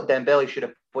 So I thought Dembele should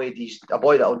have played. He's a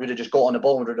boy that would have just got on the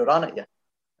ball and would have ran at you.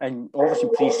 And obviously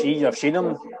pre-season, I've seen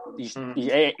him. He's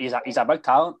a big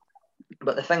talent.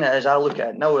 But the thing is, I look at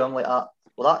it now, I'm like,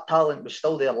 well, that talent was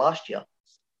still there last year.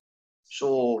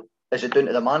 So is it down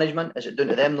to the management? Is it down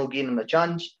to them not giving him the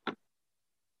chance?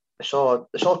 It's all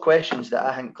questions that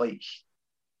I think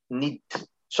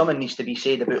something needs to be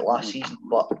said about last season,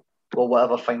 but we'll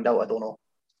ever find out, I don't know.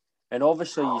 And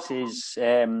obviously, he says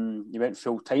you went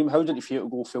full time. How did you feel to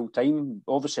go full time?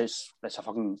 Obviously, it's a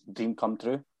fucking dream come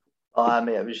true.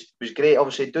 Mate, it was great.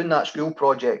 Obviously, doing that school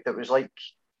project, it was like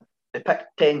they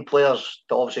picked 10 players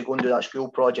to obviously go and do that school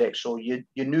project. So you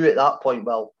knew at that point,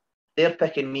 well, they're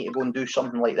picking me to go and do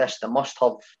something like this. They must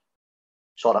have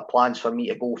sort of plans for me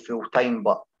to go full time.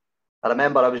 But I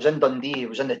remember I was in Dundee, I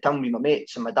was in the town with my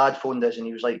mates, and my dad phoned us and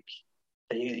he was like,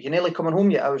 Are you nearly coming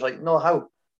home yet? I was like, no, how?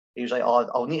 He was like,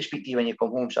 I'll need to speak to you when you come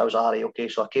home. So I was like, okay.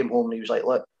 So I came home and he was like,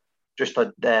 look, just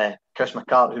had Chris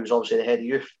McCart, who was obviously the head of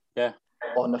youth,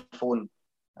 on the phone.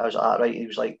 I was like, right. He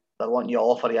was like, I want you to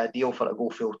offer you a deal for it to go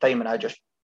full time. And I just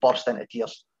burst into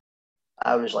tears.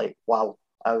 I was like, wow.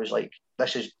 I was like,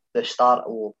 this is the start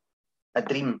of a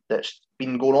dream that's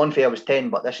been going on for I was 10,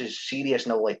 but this is serious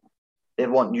now. Like, they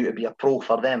want you to be a pro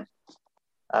for them.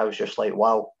 I was just like,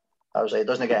 wow. I was like, it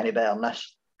doesn't get any better than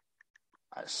this.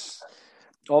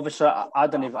 Obviously, I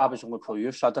was only pro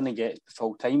youth, so I didn't get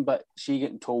full time. But see,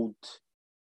 getting told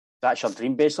that's your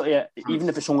dream, basically. Even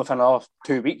if it's only for another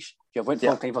 2 weeks, you've went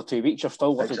full time for 2 weeks. You're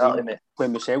still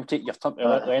playing with Celtic. You're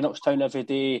Lennoxtown every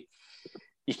day.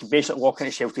 You can basically walk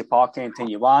into Celtic Park anytime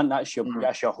you want. That's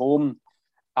your home.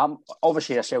 I'm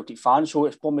obviously a Celtic fan, so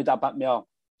it's probably that bit more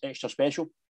extra special.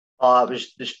 It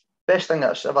was the best thing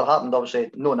that's ever happened.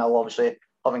 Obviously, no, now obviously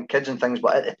having kids and things,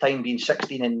 but at the time being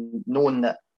 16 and knowing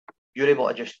that you're able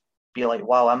to just be like,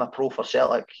 wow, I'm a pro for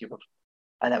Celtic.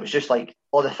 And it was just like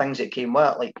all the things that came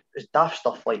with it, like it's daft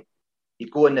stuff. Like you'd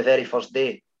go in the very first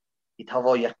day, you'd have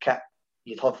all your kit,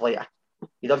 you'd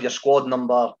have your squad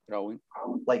number. Brilliant.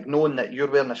 Like knowing that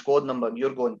you're wearing a squad number and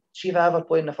you're going, see if I ever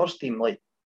play in the first team, like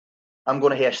I'm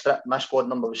going to hear a strip. My squad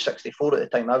number was 64 at the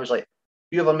time. I was like, if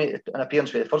you ever make an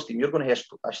appearance for the first team, you're going to hear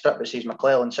a strip that says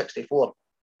McClellan 64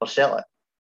 for Celtic.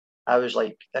 I was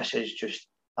like, this is just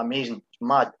amazing. It's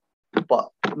mad. But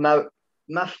my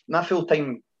full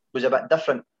time was a bit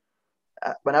different.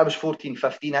 When I was 14,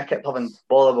 15, I kept having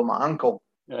bother with my ankle.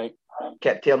 Right.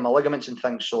 Kept tearing my ligaments and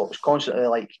things. So it was constantly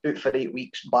like out for 8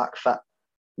 weeks, back fit.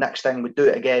 Next thing, we'd do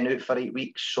it again, out for 8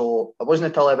 weeks. So it wasn't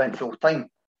until I went full time,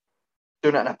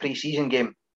 doing it in a pre-season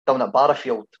game down at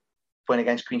Barrafield, playing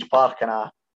against Queen's Park, and I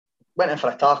went in for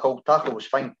a tackle. Tackle was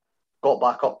fine. Got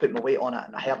back up, put my weight on it,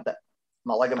 and I heard that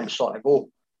my ligaments sort of go.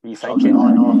 Were you thinking,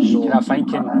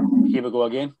 here we go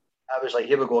again? I was like,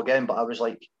 here we go again, but I was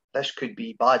like, this could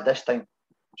be bad this time.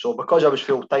 So because I was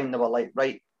full time, they were like,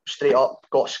 right, straight up,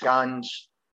 got scans.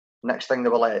 Next thing they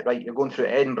were like, right, you're going through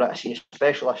Edinburgh to see a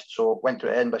specialist. So went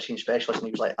through Edinburgh, seen a specialist, and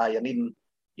he was like, you're needing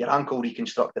your ankle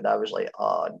reconstructed. I was like,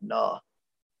 no.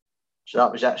 So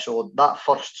that was it. So that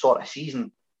first sort of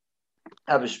season,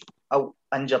 I was out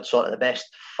injured sort of the best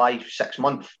 5-6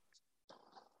 months.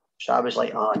 So I was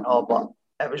like, no, but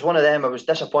it was one of them. I was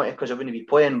disappointed because I wouldn't be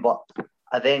playing, but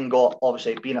I then got,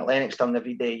 obviously, being at Lennoxtown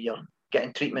every day, you're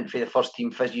getting treatment for the first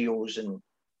team physios and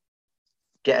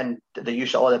getting the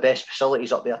use of all the best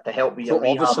facilities up there to help with your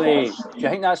rehab. Obviously, do you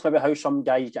think that's maybe how some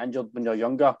guys get injured when they're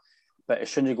younger, but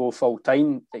as soon as you go full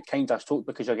time, it kind of stopped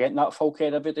because you're getting that full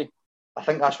care every day? I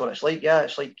think that's what it's like, yeah.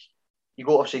 It's like you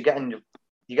go, obviously, you're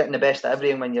getting the best of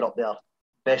everything when you're up there.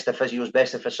 Best of physios,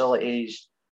 best of facilities.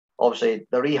 Obviously,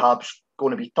 the rehab's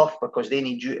going to be tough because they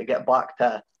need you to get back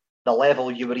to the level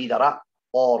you were either at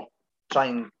or try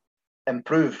and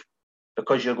improve,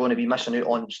 because you're going to be missing out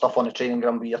on stuff on the training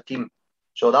ground with your team.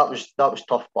 So that was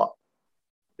tough, but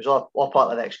it was all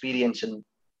part of the experience and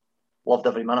loved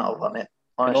every minute of it, mate.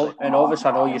 Honestly. And obviously,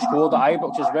 I know you scored at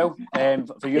Ibrox as well.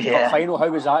 For your cup final, how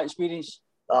was that experience?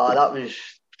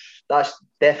 That's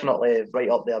definitely right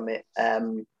up there, mate.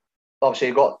 Obviously,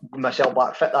 I got myself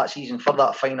back fit that season for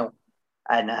that final,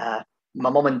 and my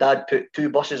mum and dad put 2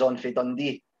 buses on for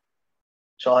Dundee.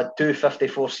 So I had 2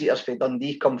 54-seaters for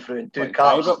Dundee come through and 2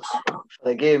 cars for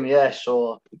the game, yeah.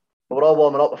 So we were all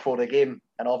warming up before the game,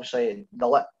 and obviously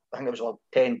I think it was like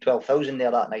 10,000, 12,000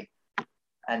 there that night.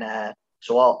 And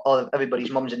So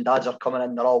everybody's mums and dads are coming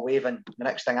in, they're all waving. The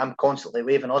next thing, I'm constantly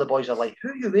waving. All the boys are like, "Who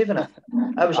are you waving at?"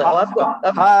 I was like,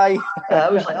 hi. I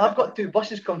was like, "I've got 2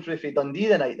 buses come through for Dundee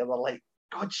tonight." They were like,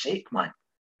 "God's sake, man."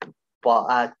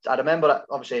 But I remember it,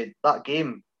 obviously that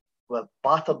game, we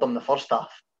battered them the first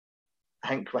half. I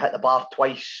think we hit the bar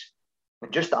twice.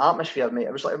 And just the atmosphere, mate.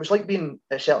 It was like being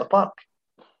at Celtic Park.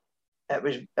 It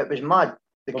was mad.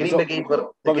 The Green Brigade were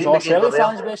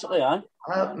fans basically,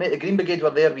 mate, the Green Brigade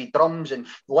were there with drums and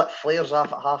lit flares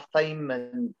off at half time,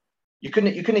 and you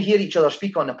couldn't hear each other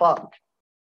speak on the park.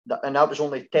 And that was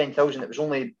only 10,000. It was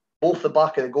only both the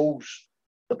back of the goals,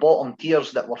 the bottom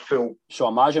tiers that were full. So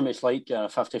imagine it's like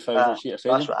 50,000 seat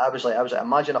stadium. That's what I was like.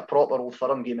 Imagine a proper Old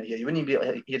Firm game in here. You wouldn't even be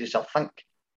able to hear yourself think.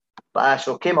 But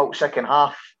so came out second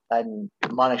half and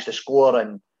managed to score,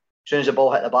 and as soon as the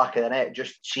ball hit the back of the net,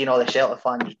 just seeing all the Celtic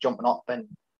fans jumping up and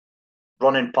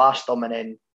running past them, and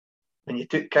then when you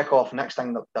took kick off, next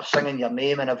thing they're singing your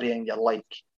name and everything. You're like,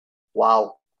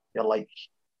 wow. You're like,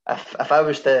 if I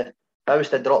was to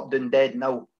drop down dead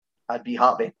now, I'd be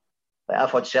happy. Like,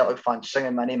 I've had Celtic fans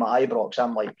singing my name at Ibrox.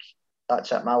 I'm like,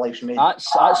 that's it. My life's made.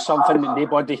 That's something that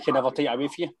nobody can ever take away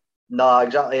from you. No,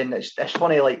 exactly. And it's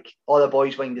funny. Like, all the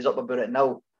boys wind us up about it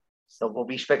now. We'll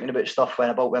be speaking about stuff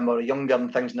when we were younger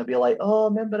and things, and they'll be like, "Oh,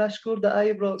 remember I scored at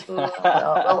Ibrox?"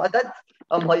 Well, I did.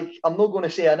 I'm like, I'm not going to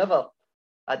say I never.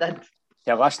 I did.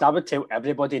 Yeah, listen, I would tell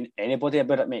everybody and anybody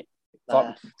about it, mate.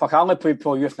 Fuck, I only played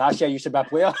pro youth last year. I used to be a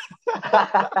player.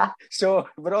 So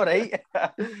we're all right.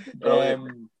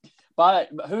 But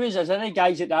who is there any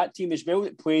guys at that team as well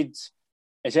that played?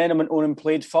 Is anyone on and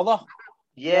played further?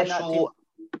 Yeah, so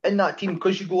in that team,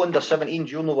 because you go under 17s,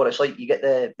 you'll know what it's like. You get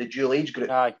the dual age group.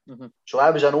 Aye. Mm-hmm. So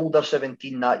I was an older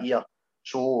 17 that year.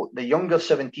 So the younger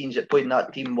 17s that played in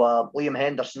that team were Liam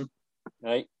Henderson,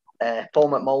 right, Paul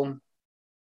McMullen.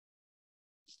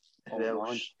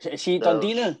 Is he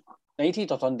Dundee now?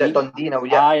 United or Dundee? Dundee now,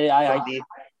 yeah.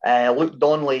 Aye. Luke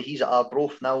Donnelly, he's at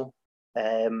Arbroath now.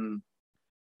 Trying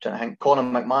to think, Conor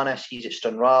McManus, he's at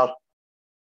Stranraer.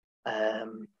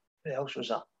 Who else was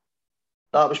that?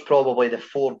 That was probably the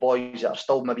 4 boys that are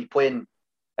still maybe playing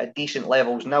at decent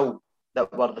levels now,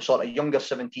 that were the sort of younger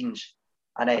 17s.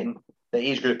 And then the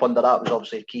age group under that was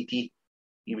obviously KT.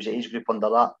 He was the age group under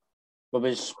that. But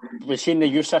was he in the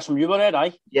youth system you were at,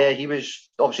 aye? Yeah, he was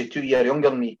obviously 2 years younger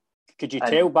than me. Could you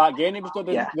tell back then he was going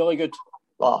to be really good?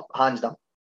 Oh, hands down.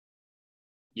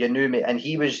 You knew me. And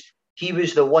he was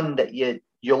the one that you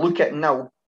look at now,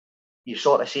 you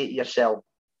sort of say to yourself,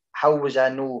 how was I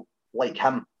no like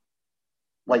him?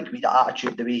 Like, with the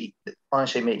attitude, the way,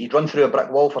 honestly, mate, he'd run through a brick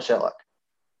wall for Celtic.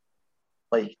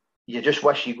 Like, you just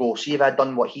wish you go, see if I'd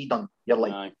done what he done, you're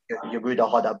like, you would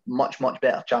have had a much, much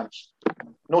better chance.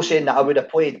 No saying that I would have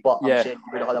played, but I'm saying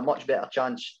you would have had a much better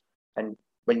chance. And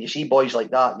when you see boys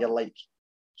like that, you're like,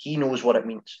 he knows what it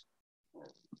means.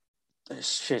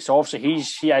 It's obviously, he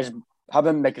is, him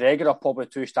and McGregor are probably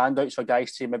 2 standouts for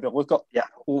guys to maybe look at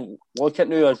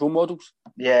now as role models.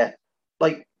 Yeah,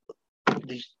 like,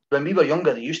 when we were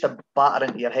younger, they used to batter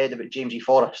into your head about James E.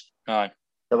 Forrest. Aye.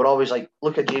 They were always like,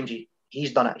 look at Jamesy,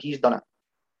 he's done it.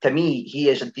 To me, he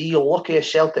is the luckiest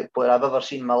Celtic player I've ever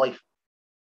seen in my life.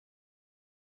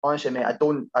 Honestly, mate, I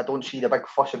don't see the big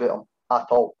fuss about him at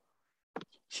all.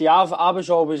 See, I was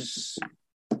always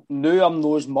knew him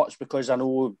knows much because I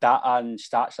know data and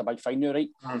stats are big fine now, right?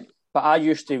 Mm. But I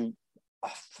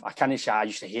can't say I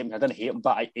used to hate him. I didn't hate him,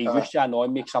 but he used to annoy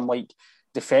me because I'm like,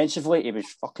 defensively, he was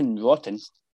fucking rotten.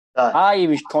 He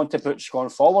was contributing going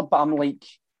forward, but I'm like,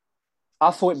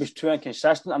 I thought it was too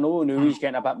inconsistent. I know now he's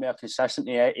getting a bit more consistent.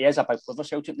 He is a big player for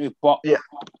Celtic now, but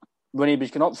when he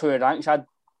was going up through the ranks,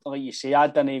 like you say, I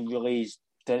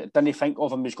didn't think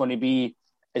of him as going to be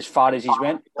as far as he's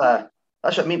went.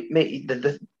 That's what I mean, mate.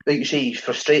 Like you say, he's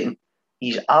frustrating.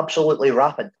 He's absolutely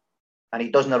rapid, and he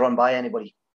doesn't run by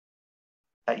anybody.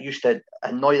 It used to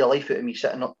annoy the life out of me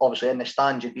sitting, obviously, in the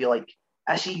stands. You'd be like,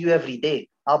 I see you every day,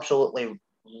 absolutely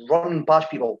running past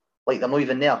people like they're not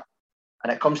even there.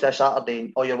 And it comes to a Saturday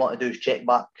and all you want to do is check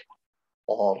back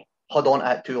or hold on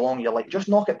to it too long. You're like, just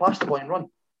knock it past the boy and run.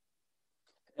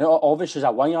 You know, obviously, as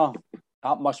a winger,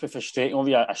 that must be frustrating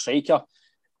over a striker.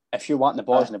 If you want the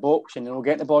balls in the box and you're not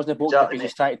getting the balls in the box, exactly,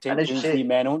 because you try to take 2 3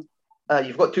 men on.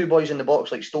 You've got 2 boys in the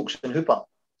box like Stokes and Hooper.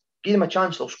 Give them a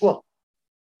chance, they'll score.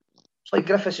 It's like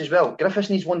Griffiths as well. Griffiths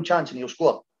needs 1 chance and he'll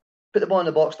score. Put the ball in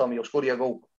the box, Tommy, he'll score you a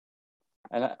goal.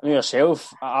 And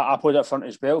yourself, I put it up front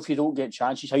as well. If you don't get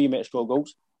chances, how you make score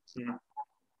goals?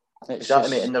 Mm-hmm.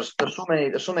 Exactly, mate. And there's so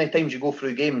many times you go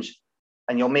through games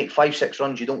and you'll make 5, 6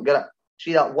 runs, you don't get it.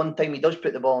 See that one time he does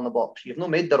put the ball in the box, you've not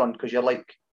made the run because you're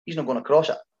like, he's not going to cross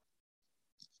it.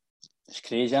 It's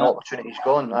crazy, the opportunity's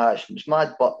gone. It's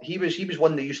mad. But he was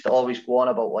one that used to always go on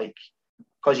about, like,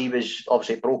 because he was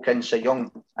obviously broke in so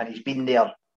young and he's been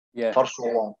there for so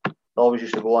long. They always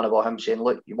used to go on about him saying,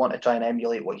 look, you want to try and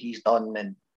emulate what he's done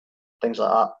and things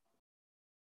like that.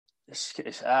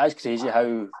 It's crazy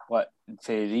how, for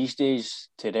these days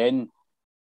to then,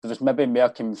 there was maybe more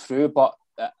came through, but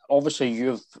obviously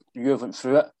you've went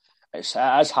through it. It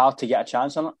is hard to get a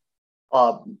chance on it.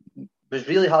 It was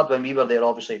really hard when we were there,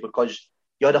 obviously, because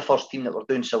you had a first team that were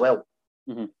doing so well.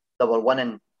 Mm-hmm. They were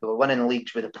winning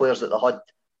leagues with the players that they had.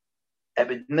 It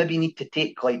would maybe need to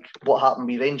take, like, what happened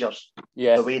with Rangers.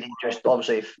 Yeah. The way they just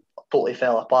obviously totally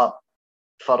fell apart,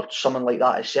 for someone like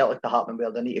that as Celtic to happen,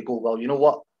 where they need to go, well, you know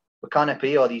what? We can't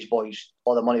pay all these boys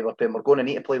all the money we're paying. We're going to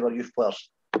need to play with our youth players.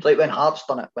 It's like when Hearts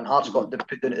done it. When Hearts got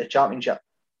put down at the Championship,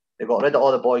 they got rid of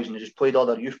all the boys and they just played all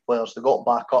their youth players. They got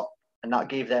back up and that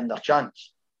gave them their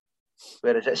chance.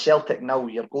 Whereas at Celtic now,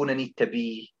 you're going to need to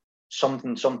be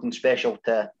something special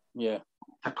to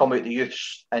come out the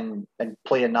youths and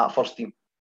play in that first team.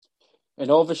 And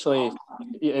obviously,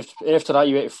 if after that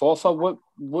you went to Forfar,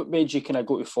 what made you kind of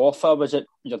go to Forfar? Was it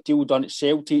your deal done at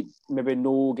Celtic, maybe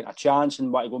no get a chance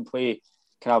and want to go and play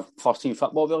kind of first team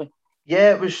football, really?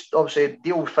 Yeah, it was obviously a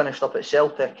deal finished up at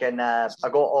Celtic, and I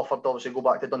got offered obviously go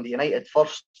back to Dundee United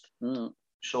first.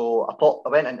 So I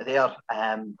went into there,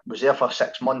 was there for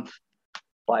 6 months,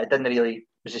 but it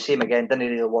was the same again, didn't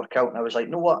really work out. And I was like,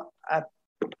 you know what?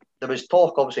 There was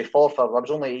talk obviously Forfar. I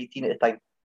was only 18 at the time.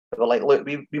 They were like, look,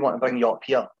 we want to bring you up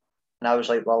here. And I was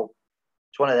like, well,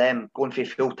 it's one of them, going from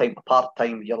full-time to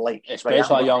part-time, you're like...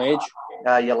 Especially at a young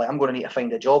age. You're like, I'm going to need to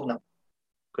find a job now.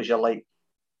 Because you're like,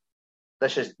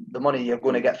 this is the money you're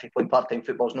going to get for playing part-time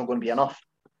football is not going to be enough.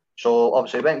 So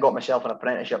obviously I went and got myself an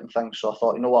apprenticeship and things. So I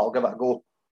thought, you know what, I'll give it a go.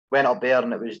 Went up there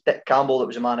and it was Dick Campbell that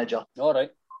was the manager. All right.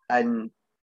 And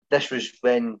this was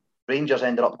when Rangers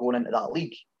ended up going into that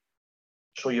league.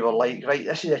 So you were like, right,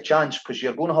 this is a chance because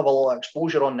you're going to have a lot of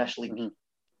exposure on this league. Mm-hmm.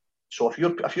 So if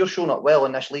you're showing up well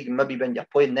in this league, and maybe when you're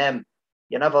playing them,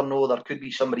 you never know, there could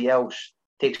be somebody else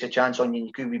takes a chance on you and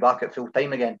you could be back at full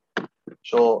time again.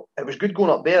 So it was good going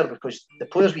up there because the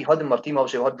players we had in our team,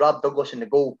 obviously we had Brad Douglas in the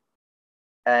goal,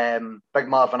 Big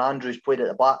Marvin Andrews played at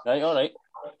the back. Right, all right.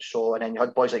 So, and then you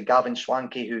had boys like Gavin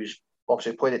Swankie, who's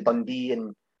obviously played at Dundee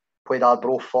and played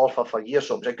Arbroath for years.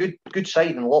 So it was a good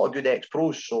side and a lot of good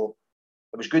ex-pros. So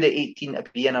it was good at 18 to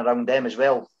be in around them as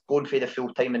well, going for the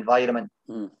full-time environment,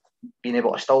 being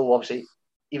able to still, obviously,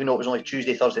 even though it was only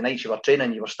Tuesday, Thursday nights you were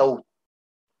training, you were still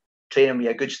training with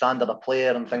a good standard of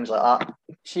player and things like that.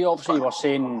 See, obviously you were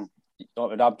saying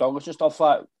with Ab Douglas and stuff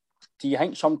like that, do you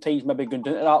think sometimes maybe going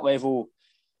down to that level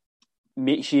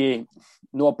makes you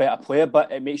not a better player,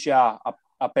 but it makes you a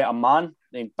better man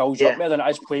and builds you up there than it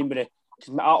is playing with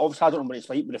because obviously I don't know what it's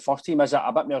like with the first team. Is it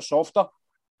a bit more softer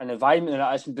an environment than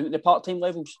it is down at the part-time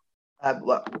levels?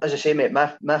 As I say, mate,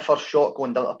 my first shot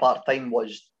going down to part-time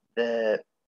was the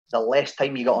less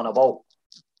time you got on a ball.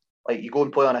 Like, you go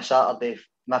and play on a Saturday.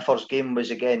 My first game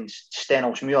was against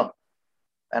Stenhousemuir.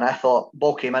 And I thought,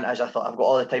 ball came in as I thought, I've got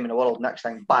all the time in the world. Next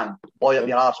thing, bang, boy up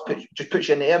your arse. Just puts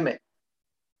you in the air, mate.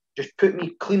 Just put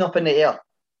me clean up in the air.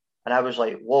 And I was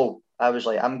like, whoa. I was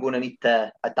like, I'm going to need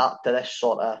to adapt to this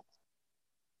sort of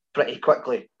pretty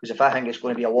quickly. Because if I think it's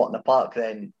going to be a walk in the park,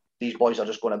 then these boys are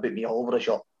just going to boot me all over the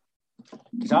shop.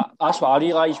 That's what I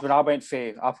realised when I played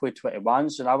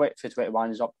 21s, and I went for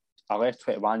 21s up. I left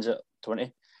 21s at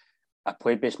 20. I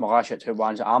played base my last year at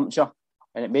 21s at amateur,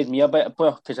 and it made me a better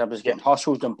player because I was getting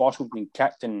hustled and bustled and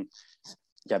kicked and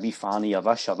a wee fanny or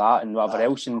this or that and whatever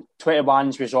else. And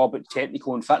 21s was all about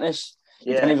technical and fitness.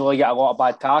 You didn't really get a lot of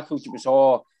bad tackles. It was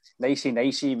all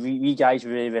nicey. We guys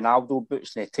with Ronaldo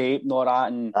boots and the tape and all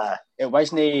that. And it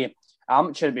wasn't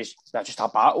amateur. It was just a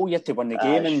battle. You had to win the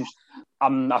game. And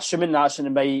I'm assuming that's what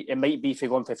it might be for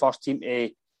going from first team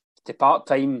to part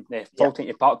time, full time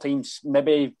to part time.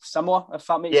 Maybe similar, if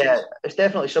that makes sense. Yeah, it's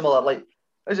definitely similar. Like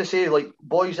as I say, like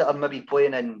boys that are maybe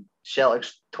playing in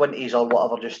Celtic's 20s or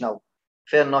whatever just now.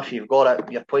 Fair enough, you've got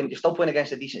it. You're still playing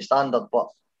against a decent standard, but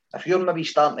if you're maybe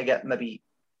starting to get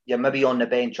you're maybe on the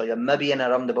bench or you're maybe in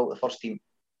around about the first team,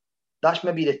 that's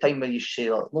maybe the time where you say,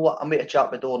 like, you know what, I'm going to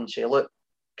chat the door and say, look,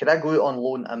 could I go out on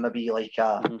loan and maybe like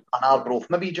an Arbroath,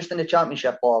 maybe just in the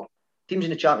Championship or teams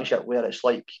in the Championship where it's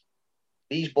like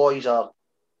these boys are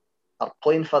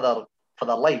playing for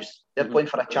their lives. They're playing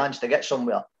for a chance to get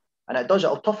somewhere, and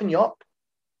it'll toughen you up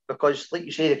because, like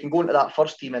you say, they can go into that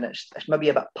first team and it's maybe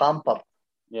a bit pampered.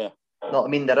 Yeah. You know what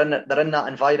I mean? They're in that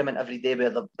environment every day where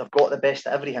they've got the best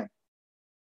of everything.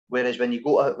 Whereas when you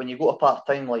go to part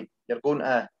time, like you're going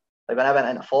to Like when I went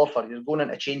into Forfar, you're going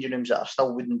into changing rooms that are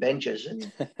still wooden benches, and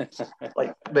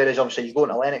like whereas obviously you go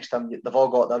into Lennoxtown, they've all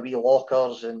got their wee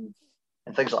lockers and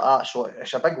things like that. So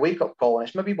it's a big wake up call, and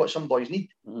it's maybe what some boys need.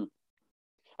 Mm-hmm.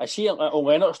 I see it on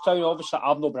Lennoxtown. Obviously,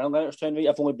 I've not been in Lennoxtown, right?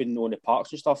 I've only been on the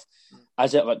parks and stuff.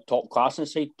 Is it like top class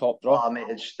inside, top draw? Mate,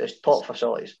 it's top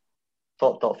facilities,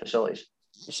 top facilities.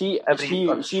 See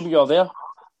when you're there,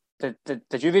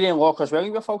 did you really lock as well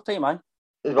in your full time, man?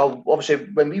 Well, obviously,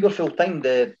 when we were full time,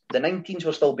 the 19s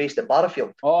were still based at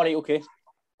Barrafield. Oh, right, okay.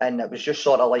 And it was just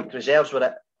sort of like reserves were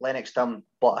at Lennoxtown,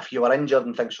 but if you were injured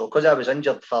and things, so because I was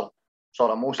injured for sort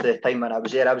of most of the time when I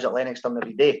was there, I was at Lennoxtown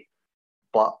every day.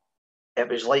 But it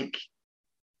was like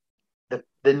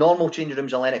the normal changing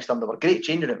rooms in Lennoxtown, they were great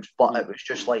changing rooms, but it was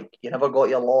just like you never got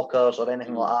your lockers or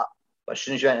anything like that. But as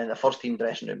soon as you went in the first team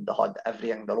dressing room, they had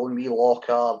everything, their own wee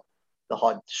locker. They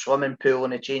had swimming pool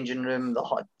in the changing room. They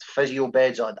had physio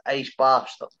beds. They had ice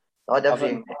baths. They had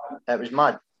everything. It was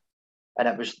mad, and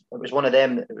it was one of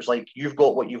them. It was like you've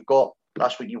got what you've got.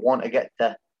 That's what you want to get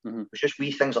to. It was just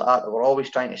wee things like that. They were always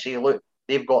trying to say, look,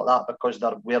 they've got that because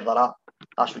they're where they're at.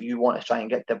 That's what you want to try and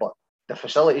get to. But the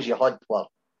facilities you had were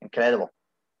incredible.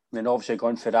 I mean, obviously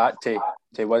going for that to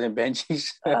winning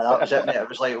benches. That was it, mate. It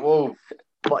was like whoa.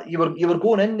 But you were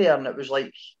going in there, and it was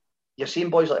like. You're seeing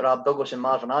boys like Rab Douglas and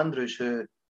Marvin Andrews, who,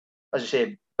 as I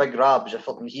say, Big Rab's a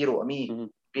fucking hero to me,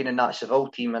 being in that Seville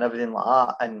team and everything like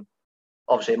that. And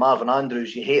obviously Marvin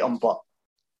Andrews, you hate him, but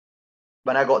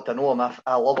when I got to know him,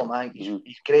 I love him. I think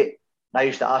he's great. And I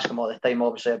used to ask him all the time,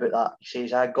 obviously, about that. He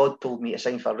says, God told me to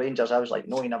sign for Rangers. I was like,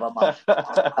 no, he never did.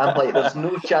 I'm like, there's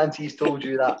no chance he's told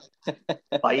you that.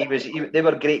 But they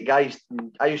were great guys.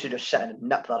 And I used to just sit and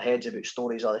nip their heads about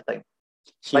stories all the time.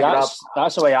 See,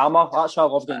 that's the way I'm. That's why I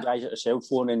love getting guys at the cell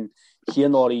phone and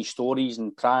hearing all these stories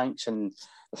and pranks and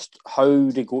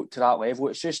how they go to that level.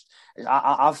 It's just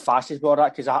I've fascinated by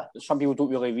that because some people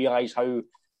don't really realise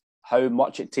how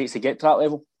much it takes to get to that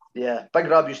level. Yeah, Big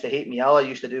Rab used to hate me. All I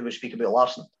used to do was speak about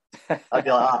Larson. I'd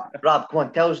be like, Rab, come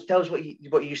on, tell us what you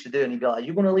used to do, and he'd be like, are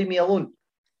you going to leave me alone?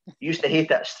 He used to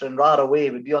hate it. Stranraer away.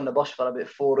 We'd be on the bus for about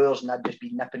 4 hours, and I'd just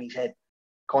be nipping his head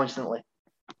constantly.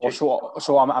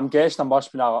 So I'm guessing there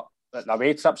must be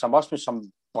away trips. There must be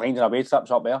some blinding away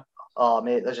trips up there. Oh,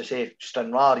 mate, as I say,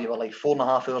 Stranraer, you were like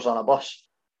 4.5 hours on a bus.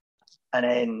 And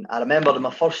then I remember in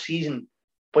my first season,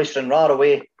 played Stranraer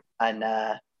away, and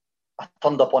I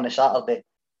turned up on a Saturday,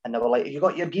 and they were like, have you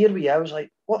got your gear with you? I was like,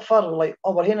 what for? They were like,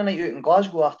 oh, we're having a night out in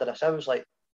Glasgow after this. I was like,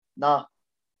 nah.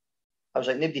 I was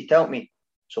like, nobody told me.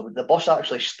 So the bus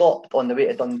actually stopped on the way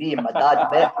to Dundee, and my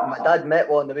dad met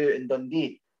one on the way out in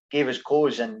Dundee. Gave us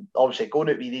clothes, and obviously going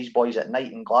out with these boys at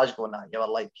night in Glasgow and that, you were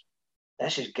like,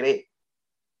 this is great.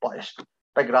 But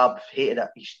Big Rab hated it.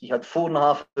 He had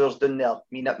 4.5 hours down there,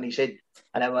 me nipping his head.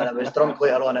 And then when I was drunk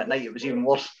later on at night, it was even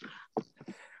worse.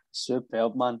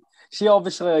 Superb, man. See,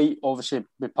 obviously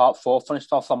with Pat Forfar and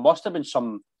stuff, there must have been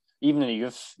some, even in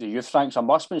the youth ranks, there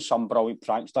must have been some brilliant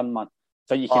pranks done, man,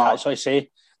 that you can actually say.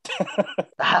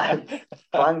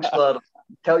 Pranks were,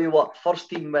 tell you what, first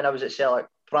team when I was at Celtic,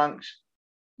 pranks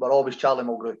were always Charlie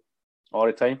Mulgrew. All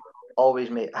the time?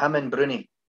 Always, mate. Him and Bruni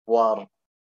were,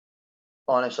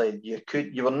 honestly,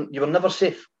 you were never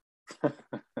safe.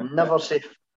 Never safe.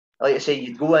 Like I say,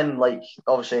 you'd go in, like,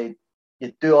 obviously,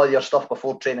 you'd do all your stuff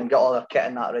before training, get all your kit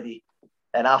and that ready.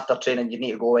 And after training, you'd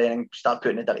need to go in and start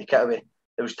putting the dirty kit away.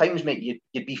 There was times, mate,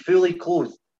 you'd be fully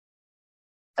clothed,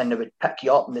 and they would pick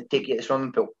you up and they'd take you to the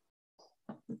swimming pool.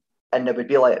 And they would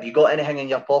be like, have you got anything in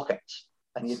your pockets?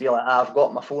 And you'd be like, I've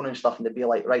got my phone and stuff. And they'd be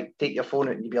like, right, take your phone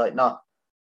out. And you'd be like, nah,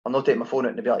 I'm not taking my phone out.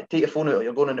 And they'd be like, take your phone out or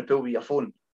you're going in the pool with your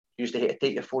phone. You used to hate to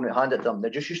take your phone out, hand it to them. They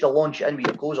just used to launch it in with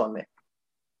your clothes on, mate.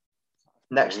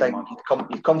 Next time,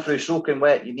 you'd come through soaking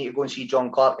wet. You need to go and see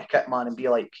John Clark, the kit man, and be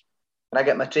like, can I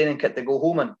get my training kit to go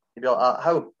home in? You'd be like,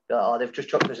 how? Like, they've just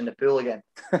chucked us in the pool again.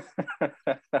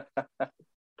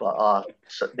 But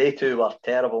they two were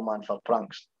terrible, man, for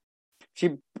pranks. See,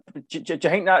 do you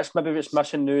think that's maybe what's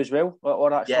missing now as well? Or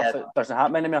that stuff that doesn't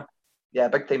happen anymore? Yeah,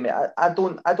 big time, mate. I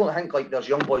don't think like there's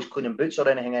young boys cleaning boots or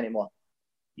anything anymore.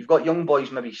 You've got young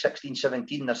boys maybe 16,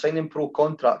 17, they're signing pro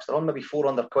contracts, they're on maybe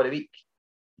 £400 a week,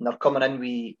 and they're coming in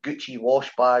with Gucci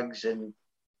wash bags and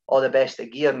all the best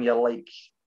of gear, and you're like,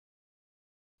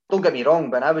 don't get me wrong,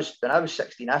 when I was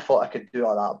 16, I thought I could do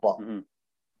all that, but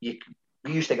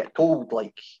we used to get told,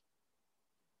 like,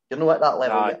 you're not at that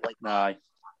level yet, like,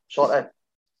 sort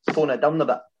of tone it down a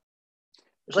bit.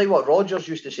 It's like what Rodgers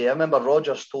used to say. I remember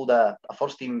Rodgers told a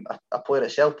first team, a player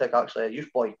at Celtic, actually, a youth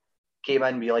boy, came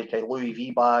in with like a Louis V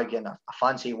bag and a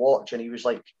fancy watch, and he was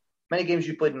like, many games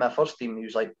you played in my first team? And he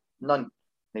was like, none. And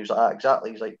he was like,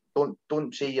 exactly. He's like,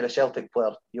 don't say you're a Celtic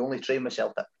player. You only train with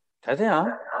Celtic. Did he,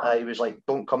 huh? He was like,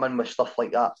 don't come in with stuff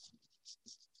like that.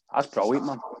 That's brilliant,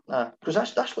 man.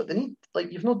 Because that's what they need.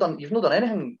 Like, you've not done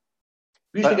anything.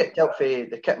 We used to get told for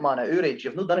the kit man at our age,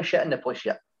 you've not done a shit in the place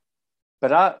yet.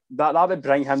 But that would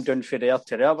bring him down from there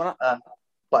to there, wouldn't it?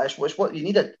 But it's what you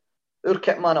needed. Our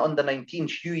kit man at under 19,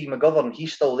 Hughie McGovern,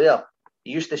 he's still there.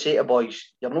 He used to say to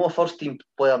boys, you're not a first team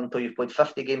player until you've played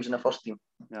 50 games in the first team.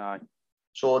 Aye.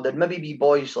 So there'd maybe be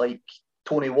boys like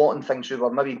Tony Watt and things who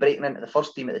were maybe breaking into the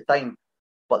first team at the time,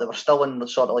 but they were still in the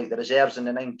sort of like the reserves in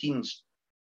the 19s.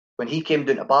 When he came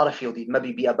down to Barrafield, he'd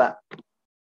maybe be a bit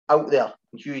out there.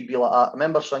 And Hughie'd be like that.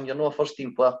 Remember, son, you're not a first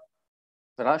team player.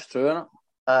 But that's true, isn't it?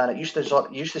 And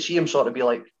you used to see him sort of be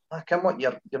like, Kim, what,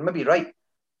 you're maybe right.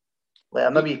 Like,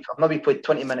 I've maybe played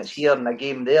 20 minutes here and a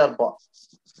game there, but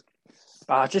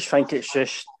I just think it's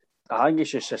just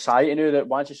society now that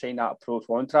once you sign that pro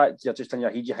contract, you're just in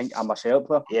your head, you think I'm a self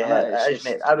player. Yeah, it is,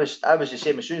 mate. I was the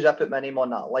same. As soon as I put my name on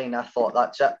that line, I thought,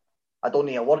 that's it. I don't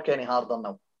need to work any harder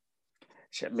now.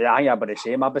 I think I'm the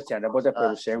same. I'll be telling everybody play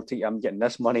with Celtic, I'm getting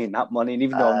this money and that money, and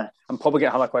even though I'm probably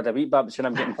getting £100 a week, but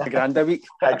I'm getting £1,000 a week.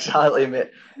 Exactly, mate.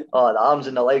 Oh, the arms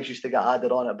and the legs used to get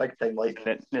added on at big time, like.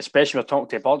 And especially when we're talking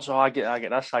to birds, I get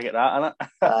this, I get that,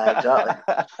 innit?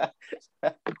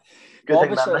 Exactly.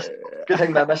 Good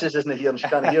thing my missus isn't here and she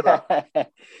can't hear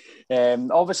that.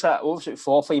 Obviously,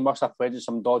 Forfar, you must have played in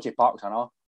some dodgy parks, I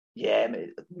know. Yeah,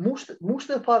 mate. Most of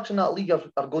the parks in that league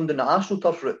are going down the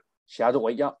AstroTurf route. See, I don't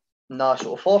like that. Nah,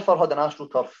 so Forfar had an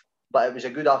AstroTurf, but it was a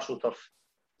good AstroTurf.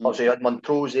 Obviously, you had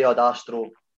Montrose, they had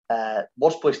Astro.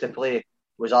 Worst place to play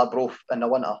was Arbroath in the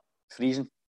winter.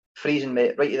 Freezing,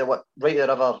 mate. Right to the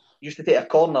river. Used to take a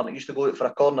corner. It used to go out for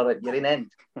a corner at your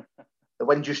end. The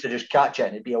wind used to just catch it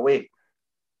and it'd be away.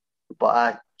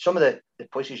 But some of the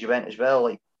places you went as well,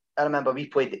 like I remember we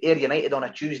played Ayr United on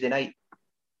a Tuesday night.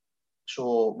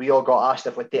 So we all got asked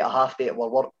if we'd take a half day at our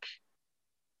work.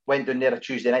 Went down there a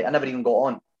Tuesday night. I never even got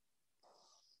on.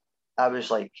 I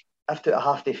was like, I've took a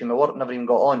half day from my work, never even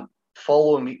got on.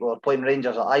 Following week we were playing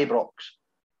Rangers at Ibrox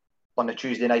on a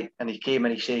Tuesday night, and he came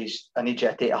and he says, I need you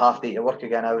to take a half day to work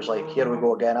again. I was like, here we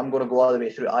go again. I'm going to go all the way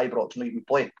through to Ibrox, not even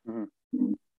play.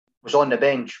 Mm-hmm. Was on the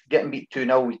bench, getting beat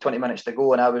 2-0 with 20 minutes to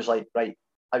go, and I was like, right,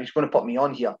 I was going to put me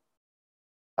on here.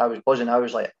 I was buzzing. I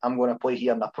was like, I'm going to play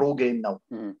here in a pro game now.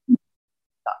 Mm-hmm.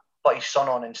 But his son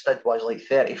on instead was like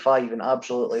 35 and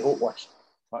absolutely hopeless.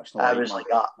 I was like,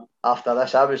 after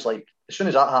this, I was like, as soon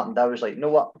as that happened, I was like, you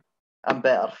know what? I'm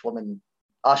better from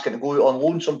asking to go out on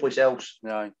loan someplace else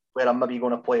where I'm maybe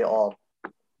going to play, or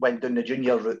went down the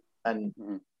junior route and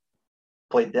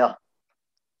played there.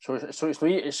 So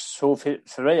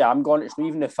for where I'm going, it's not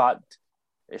even the fact,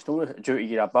 it's not due to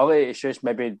your ability, it's just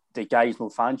maybe the guys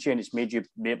don't fancy you and it's made you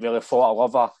really fall in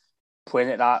love with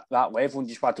playing at that level and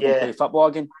just want to go play football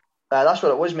again. That's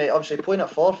what it was, mate. Obviously, playing at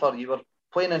Forfar, you were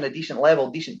playing in a decent level,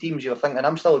 decent teams, you were thinking,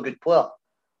 I'm still a good player.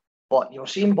 But you were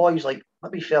seeing boys like,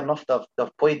 maybe fair enough,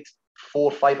 they've played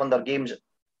 400-500 games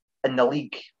in the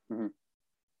league. Mm-hmm.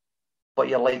 But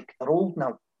you're like, they're old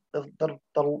now.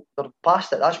 They're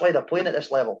past it. That's why they're playing at this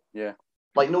level. Yeah.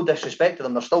 Like, no disrespect to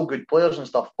them, they're still good players and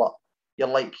stuff, but you're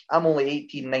like, I'm only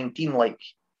 18, 19, like...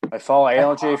 I full of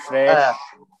energy, fresh.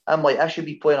 I'm like, I should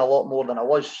be playing a lot more than I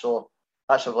was, so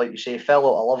that's what, like you say, fell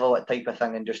out of love with it type of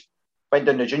thing and just went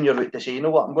down the junior route to say, you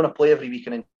know what, I'm going to play every week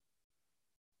and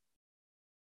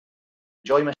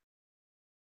enjoy myself.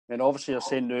 And obviously you're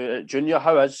saying now, junior,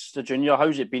 how's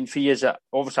it been for you? Is it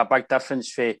obviously a big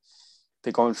difference for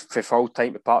going from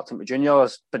full-time to part-time to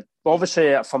juniors? But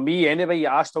obviously, for me anyway,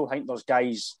 I still think there's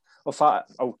guys, in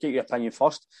fact, I'll get your opinion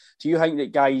first. Do you think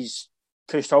that guys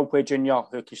could still play junior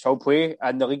who can still play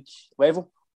in the league level?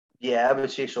 Yeah, I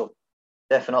would say so.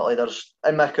 Definitely. There's,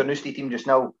 in my Carnoustie team just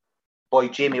now, boy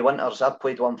Jamie Winters, I've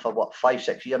played one for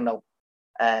 5-6 years now.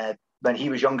 When he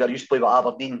was younger, he used to play with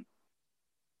Aberdeen.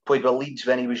 Played with Leeds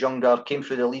when he was younger, came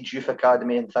through the Leeds Youth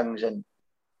Academy and things, and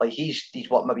like he's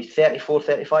what, maybe 34,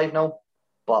 35 now.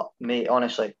 But mate,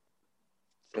 honestly,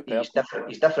 he's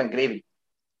different gravy.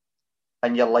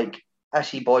 And you're like, I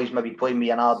see boys maybe playing me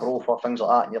in Arbroath or things like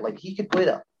that, and you're like, he could play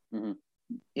that.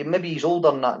 Mm-hmm. Maybe he's older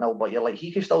than that now, but you're like,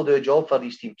 he could still do a job for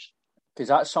these teams. Because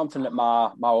that's something that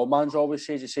my old man's always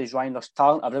says. He says, Ryan, there's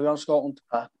talent everywhere in Scotland.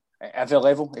 At every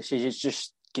level. He says it's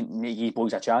just give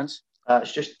boys a chance.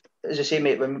 It's just, as I say,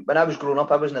 mate, when I was growing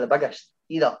up, I wasn't the biggest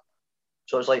either.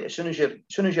 So it's like, as soon as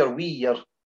you're wee,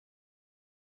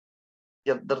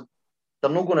 they're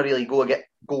not going to really go with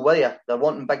you. They're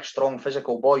wanting big, strong,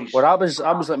 physical boys. Well, I was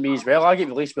like me as well. I get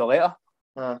released with a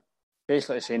letter.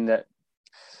 Basically saying that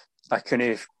I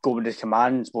couldn't go with the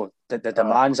commands, but the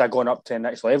demands are going up to the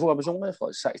next level. I was only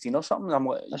like 16 or something. I'm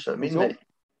like, that's what I mean, mate.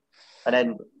 And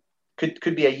then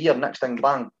could be a year, next thing,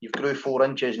 bang, you've grew 4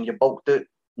 inches and you bulked out.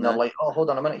 And they're like, oh, hold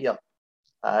on a minute here.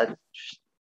 I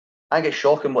think it's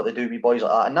shocking what they do with boys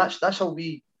like that. And that's how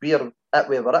we're at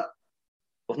where we're at.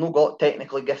 We've not got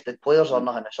technically gifted players or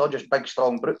nothing. It's all just big,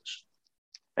 strong brutes.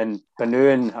 And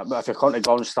Banu, if you're coming to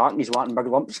Gordon Stark, he's wanting big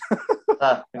lumps.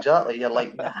 Exactly. You're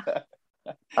like, nah,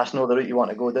 that's not the route you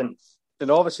want to go down.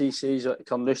 And obviously he says at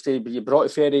Carnoustie, but you brought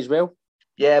Ferry as well?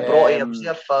 Yeah, Broughty. I was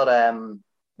there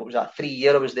for, 3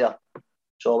 years I was there.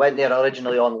 So I went there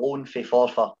originally on loan for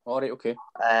Forfar. All right, okay.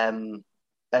 And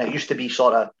it used to be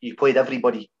sort of, you played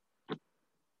everybody.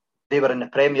 They were in the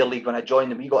Premier League when I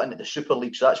joined them. We got into the Super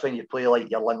League, so that's when you play like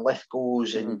your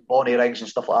Linlithgows and Bonnie Riggs and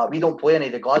stuff like that. We don't play any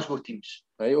of the Glasgow teams.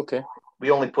 Right, okay.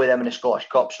 We only play them in the Scottish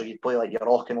Cup, so you play like your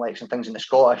Auchinlecks and things in the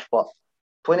Scottish. But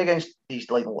playing against these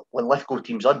like Linlithgow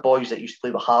teams, I had boys that used to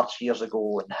play with Hearts years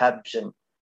ago and Hibs, and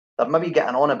they're maybe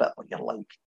getting on a bit, but you're like,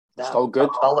 still good.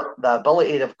 The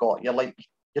ability they've got, you're like,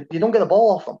 you don't get the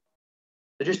ball off them.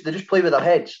 They just play with their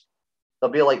heads. They'll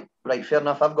be like, right, fair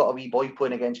enough, I've got a wee boy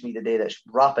playing against me today that's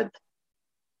rapid.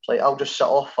 It's like, I'll just sit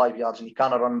off 5 yards and you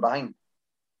can't run behind.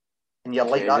 And you're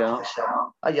like that to yourself.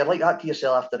 You're like that to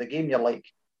yourself after the game. You're like,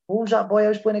 what was that boy I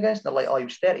was playing against? And they're like, oh, he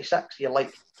was 36. You're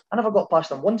like, I never got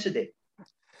past him once a day.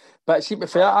 But see, to be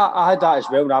fair, I had that as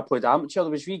well when I played amateur.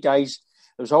 There was wee guys,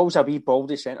 there was always a wee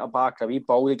baldy centre-back, a wee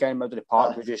baldy guy in the middle of the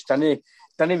park who just didn't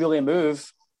really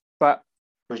move, but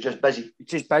was just busy.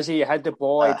 Just busy, he had the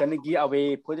ball, he didn't get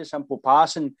away, played a simple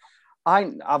pass. And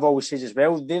I've always said as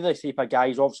well, they're the type of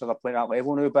guys, obviously they're playing at that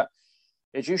level now, but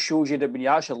it just shows you that when you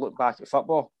actually look back at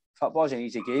football is an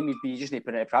easy game. You just need to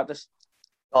put it into practice.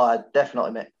 Oh,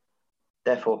 definitely, mate.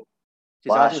 Definitely.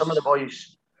 Some of the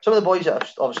boys that are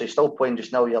obviously still playing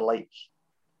just now, you're like,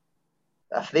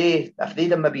 if they'd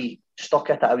have maybe stuck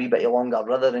at it a wee bit longer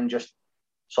rather than just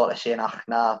sort of saying,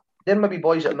 nah, there may be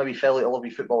boys that maybe fell out of love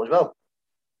with football as well.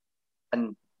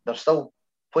 And they're still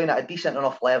playing at a decent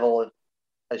enough level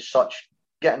as such,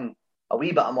 getting a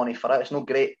wee bit of money for it. It's not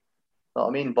great, you know what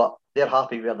I mean? But they're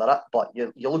happy where they're at. But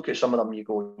you look at some of them, you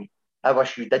go, I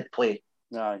wish you did play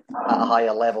at a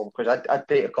higher level, because I'd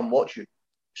pay to come watch you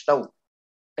still.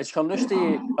 Is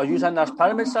Carnoustie, are you in this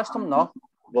pyramid system? No?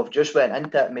 We've just went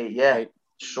into it, mate, yeah. Right.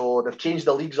 So they've changed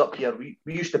the leagues up here. We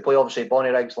used to play, obviously, Bonnie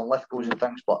Riggs and Lithgows and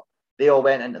things, but they all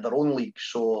went into their own leagues.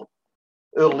 So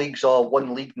our leagues are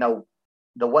one league now.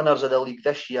 The winners of the league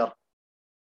this year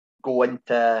go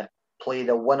into play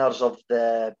the winners of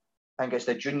I think it's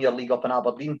the junior league up in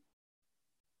Aberdeen.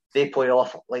 They play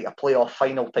off like a playoff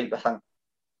final type of thing.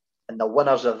 And the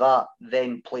winners of that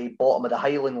then play bottom of the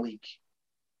Highland League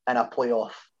in a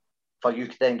playoff for you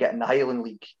to then get in the Highland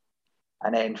League.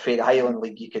 And then for the Highland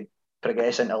League, you could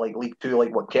progress into like League 2,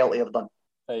 like what Kelty have done.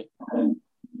 Right.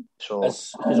 So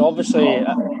it's obviously, I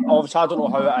don't know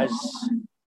how it is,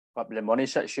 but the money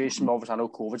situation, obviously I know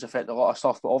COVID's affected a lot of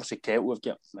stuff, but obviously Kelty have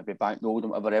got maybe bankrolled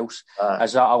and whatever else.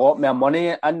 Is that a lot more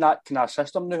money in that kind of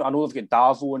system now? I know they've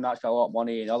got Darvo and that's got a lot of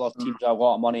money, and other teams have a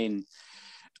lot of money, and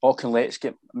Auchinlecks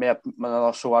get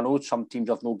more. So I know some teams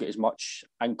have not got as much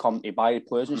income to buy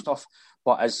players and stuff,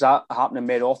 but is that happening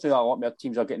more often? A lot more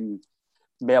teams are getting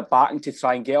more backing to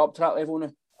try and get up to that level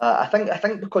now? I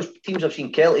think because teams have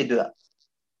seen Kelty do it,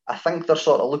 I think they're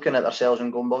sort of looking at themselves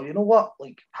and going, well, you know what?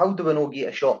 Like, how do we not get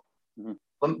a shot?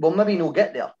 Mm-hmm. We'll maybe not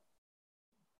get there,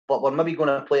 but we're maybe going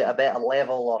to play at a better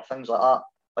level or things like that.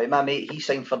 Like my mate, he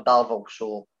signed for Darvel,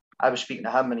 so I was speaking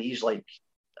to him and he's like,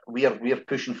 we're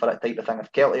pushing for that type of thing.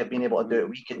 If Kelty have been able to do it,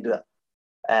 we can do it.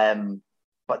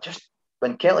 But just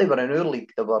when Kelty were in our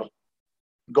league, they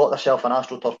got themselves an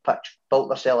AstroTurf pitch, built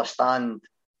themselves a stand,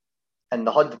 and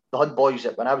the Hud boys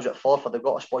that when I was at Forfar, they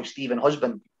got us boy Stephen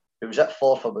Husband, who was at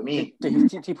Forfar with me.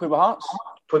 Did he play with Hearts?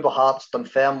 Played with Hearts,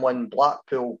 Dunfermline,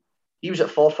 Blackpool. He was at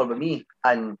Forfar with me,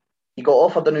 and he got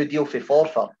offered a new deal for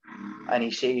Forfar, and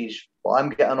he says, well, I'm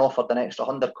getting offered an extra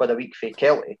 £100 a week for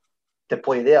Kelty to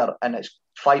play there, and it's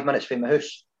 5 minutes from my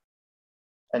house.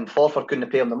 And Forfar couldn't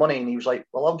pay him the money, and he was like,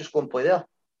 well, I'll just go and play there.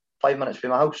 5 minutes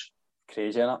from my house.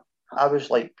 Crazy, isn't it? I was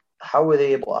like, how are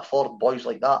they able to afford boys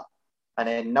like that? And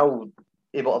then now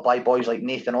able to buy boys like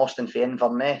Nathan Austin for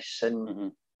Inverness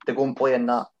and to go and play in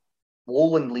that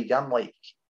Lowland League. I'm like,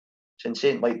 it's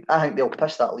insane. Like, I think they'll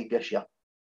piss that league this year.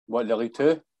 What, the League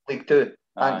 2? League 2.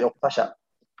 I think they'll piss it.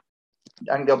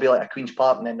 I think they'll be like a Queen's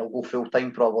Park and then they'll go full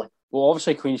time probably. Well,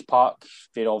 obviously Queen's Park,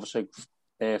 they're obviously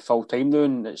full time now,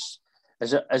 and is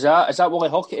that Willie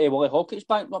Hockett's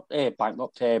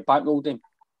bankrolled him?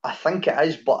 I think it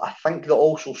is, but I think they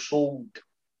also sold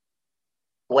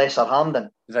Lesser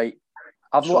Hampden. Right.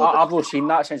 I've not seen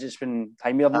that since it's been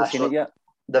time. I've not seen it yet.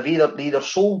 They've either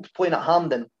sold playing at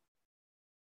Hampden,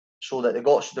 so that they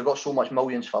got so much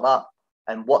millions for that.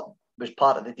 And what was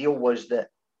part of the deal was that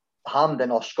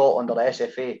Hampden or Scotland or the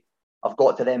SFA have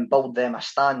got to then build them a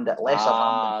stand at Lesser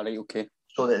Hampden, right, okay,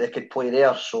 so that they could play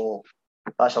there. So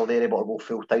that's how they're able to go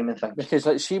full time and things. Because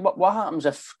let's see what happens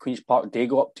if Queen's Park do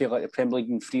go up to like the Premier League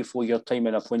in 3-4 year time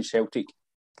and if win Celtic.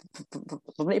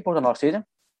 They need to build another stadium.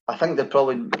 I think they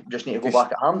probably just need to go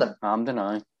back at Hampden. Hampden,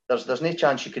 aye. There's no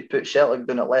chance you could put Celtic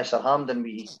down at Lesser Hampden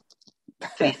with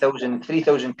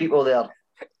 3,000 people there.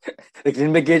 The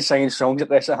Green Brigade singing songs at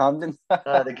Lesser Hampden.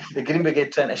 The Green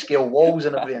Brigade trying to scale walls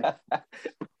and everything.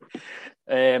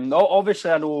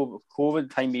 Obviously, I know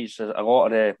COVID time is a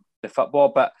lot of the football,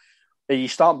 but you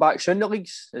start back soon, the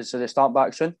leagues? So they start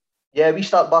back soon? Yeah, we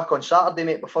start back on Saturday,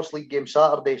 mate. The first league game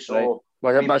Saturday. So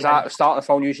right. Was that starting a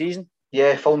full new season?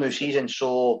 Yeah, full new season.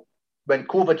 So when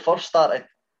COVID first started,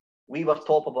 we were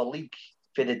top of our league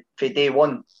for day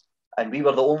one, and we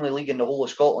were the only league in the whole of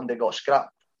Scotland that got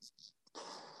scrapped.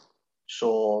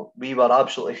 So we were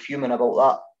absolutely fuming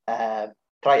about that,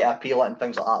 try to appeal it and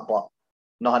things like that, but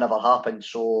nothing ever happened.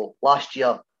 So last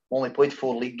year, only played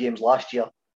 4 league games last year,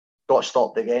 got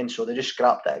stopped again, so they just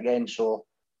scrapped it again. So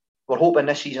we're hoping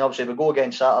this season, obviously, we go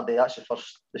again Saturday, that's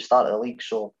the start of the league,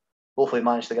 so hopefully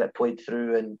manage to get it played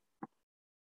through and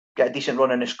get a decent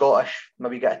run in the Scottish,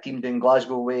 maybe get a team doing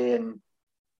Glasgow way and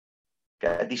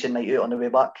get a decent night out on the way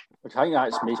back. I think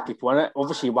that's most people in it.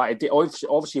 Obviously, you want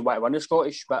to win the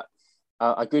Scottish, but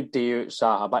a good day out's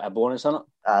a bit of bonus, isn't it?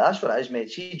 That's what it is,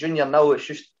 mate. See, junior now, it's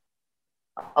just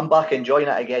I'm back enjoying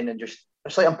it again, and just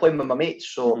it's like I'm playing with my mates,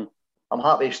 so I'm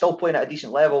happy. Still playing at a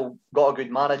decent level, got a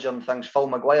good manager and things. Phil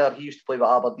Maguire, he used to play with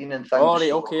Aberdeen and things. Oh,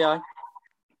 right, okay, aye.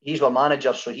 He's our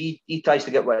manager, so he tries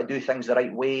to get to do things the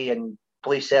right way and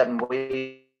play certain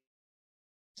ways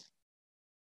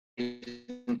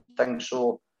and things.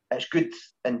 So it's good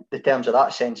in the terms of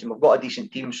that sense, and we've got a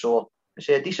decent team. So I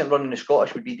say a decent run in the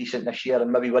Scottish would be decent this year,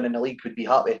 and maybe winning the league would be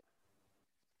happy.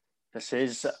 This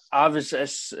is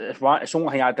it's the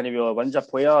only thing I didn't really win as a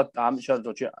player.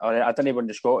 I didn't win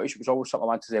the Scottish. It was always something I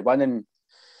wanted to win, and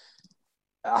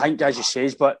I think, as you say,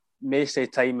 but most of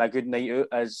the time a good night out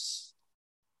is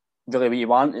really what you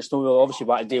want. It's not really obviously you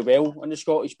want to do well in the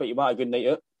Scottish, but you want a good night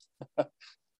out.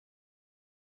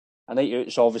 A night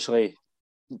out's obviously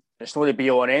it's not the be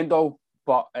all and end all,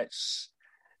 but it's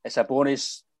a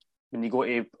bonus when you go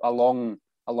to a long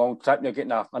trip and you're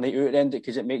getting a night out at the end,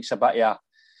 because it makes a bit of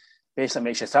basically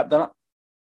makes you trip, doesn't it?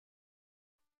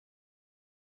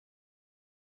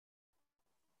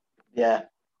 Yeah.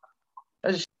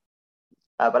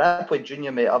 But I played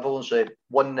junior, mate. I've only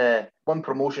won one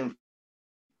promotion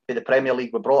for the Premier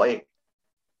League with Broughty.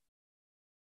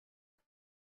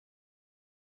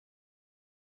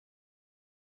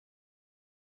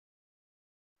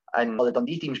 And all the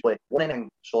Dundee teams play. One inning.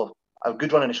 So a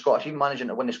good run in the Scottish. Even managing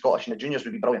to win the Scottish and the juniors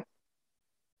would be brilliant.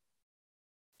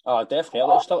 Oh, definitely.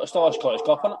 It's still a Scottish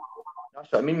Cup, isn't it?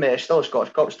 That's what I mean, mate. It's still a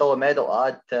Scottish Cup, still a medal to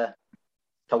add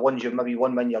to ones you've maybe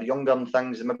won when you're younger and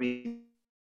things, and maybe.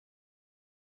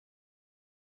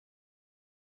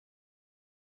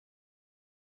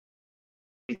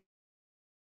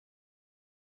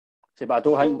 See, but I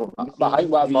don't think. I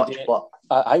think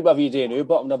whatever you do now,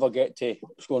 but I'll never get to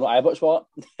scoring at Ibrox for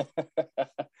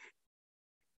it.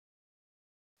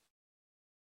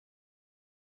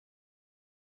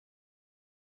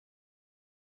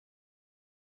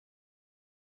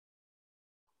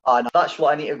 No, that's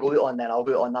what I need to go out on then. I'll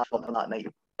go out on that night.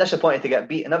 Disappointed to get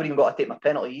beat. I never even got to take my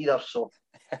penalty either, so.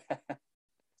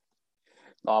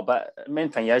 No, but the main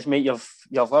thing is, mate,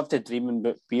 you've lived the dream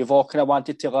and we've all kind of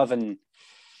wanted to live, and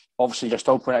obviously you're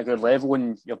still playing at a good level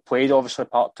and you've played obviously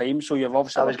part-time, so you've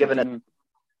obviously... I was given it.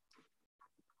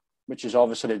 Which is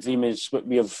obviously the dream is what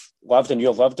we've lived and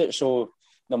you've lived it, so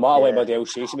no matter what anybody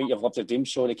else says, mate, you've lived the dream,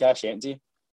 so they can't say it to you.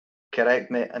 Correct,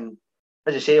 mate, and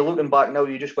as I say, looking back now,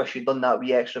 you just wish you'd done that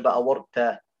wee extra bit of work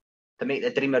to make the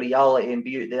dream a reality and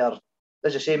be out there.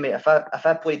 As I say, mate, if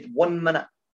I played 1 minute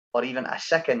or even a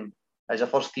second as a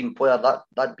first team player,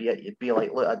 that'd be it. You'd be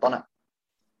like, look, I've done it.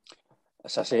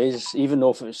 As I say, even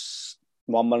though if it's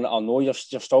 1 minute or no, you've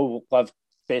still lived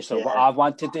based on what I've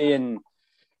wanted to do, and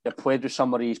you've played with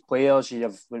some of these players,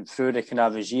 you've went through the kind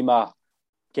of regime of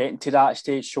getting to that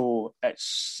stage, so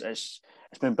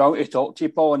it's been brilliant to talk to you,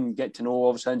 Paul, and get to know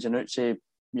obviously ins and outs.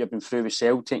 You've been through with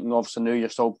Celtic, and obviously now you're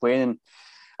still playing. And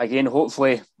again,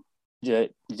 hopefully you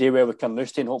do well with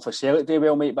Carnoustie, and hopefully Celtic do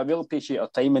well, mate. But I really appreciate your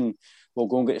time, and we'll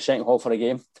go and get the second hall for the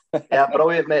game. Yeah,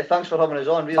 brilliant, mate. Thanks for having us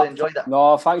on. Really enjoyed it.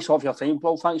 No, thanks a lot for your time,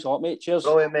 Paul. Thanks a lot, mate. Cheers.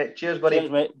 Brilliant, mate. Cheers, buddy.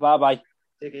 Cheers, mate. Bye-bye.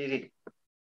 Take it easy.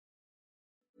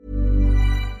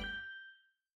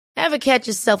 Ever catch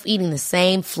yourself eating the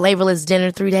same flavorless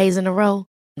dinner 3 days in a row?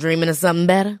 Dreaming of something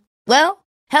better? Well,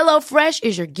 HelloFresh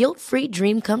is your guilt-free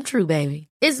dream come true, baby.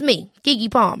 It's me,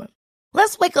 Keke Palmer.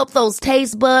 Let's wake up those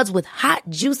taste buds with hot,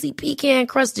 juicy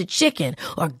pecan-crusted chicken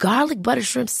or garlic butter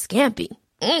shrimp scampi.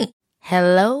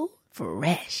 Hello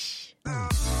Fresh.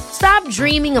 Stop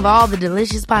dreaming of all the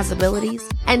delicious possibilities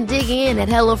and dig in at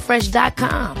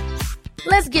HelloFresh.com.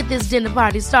 Let's get this dinner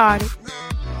party started.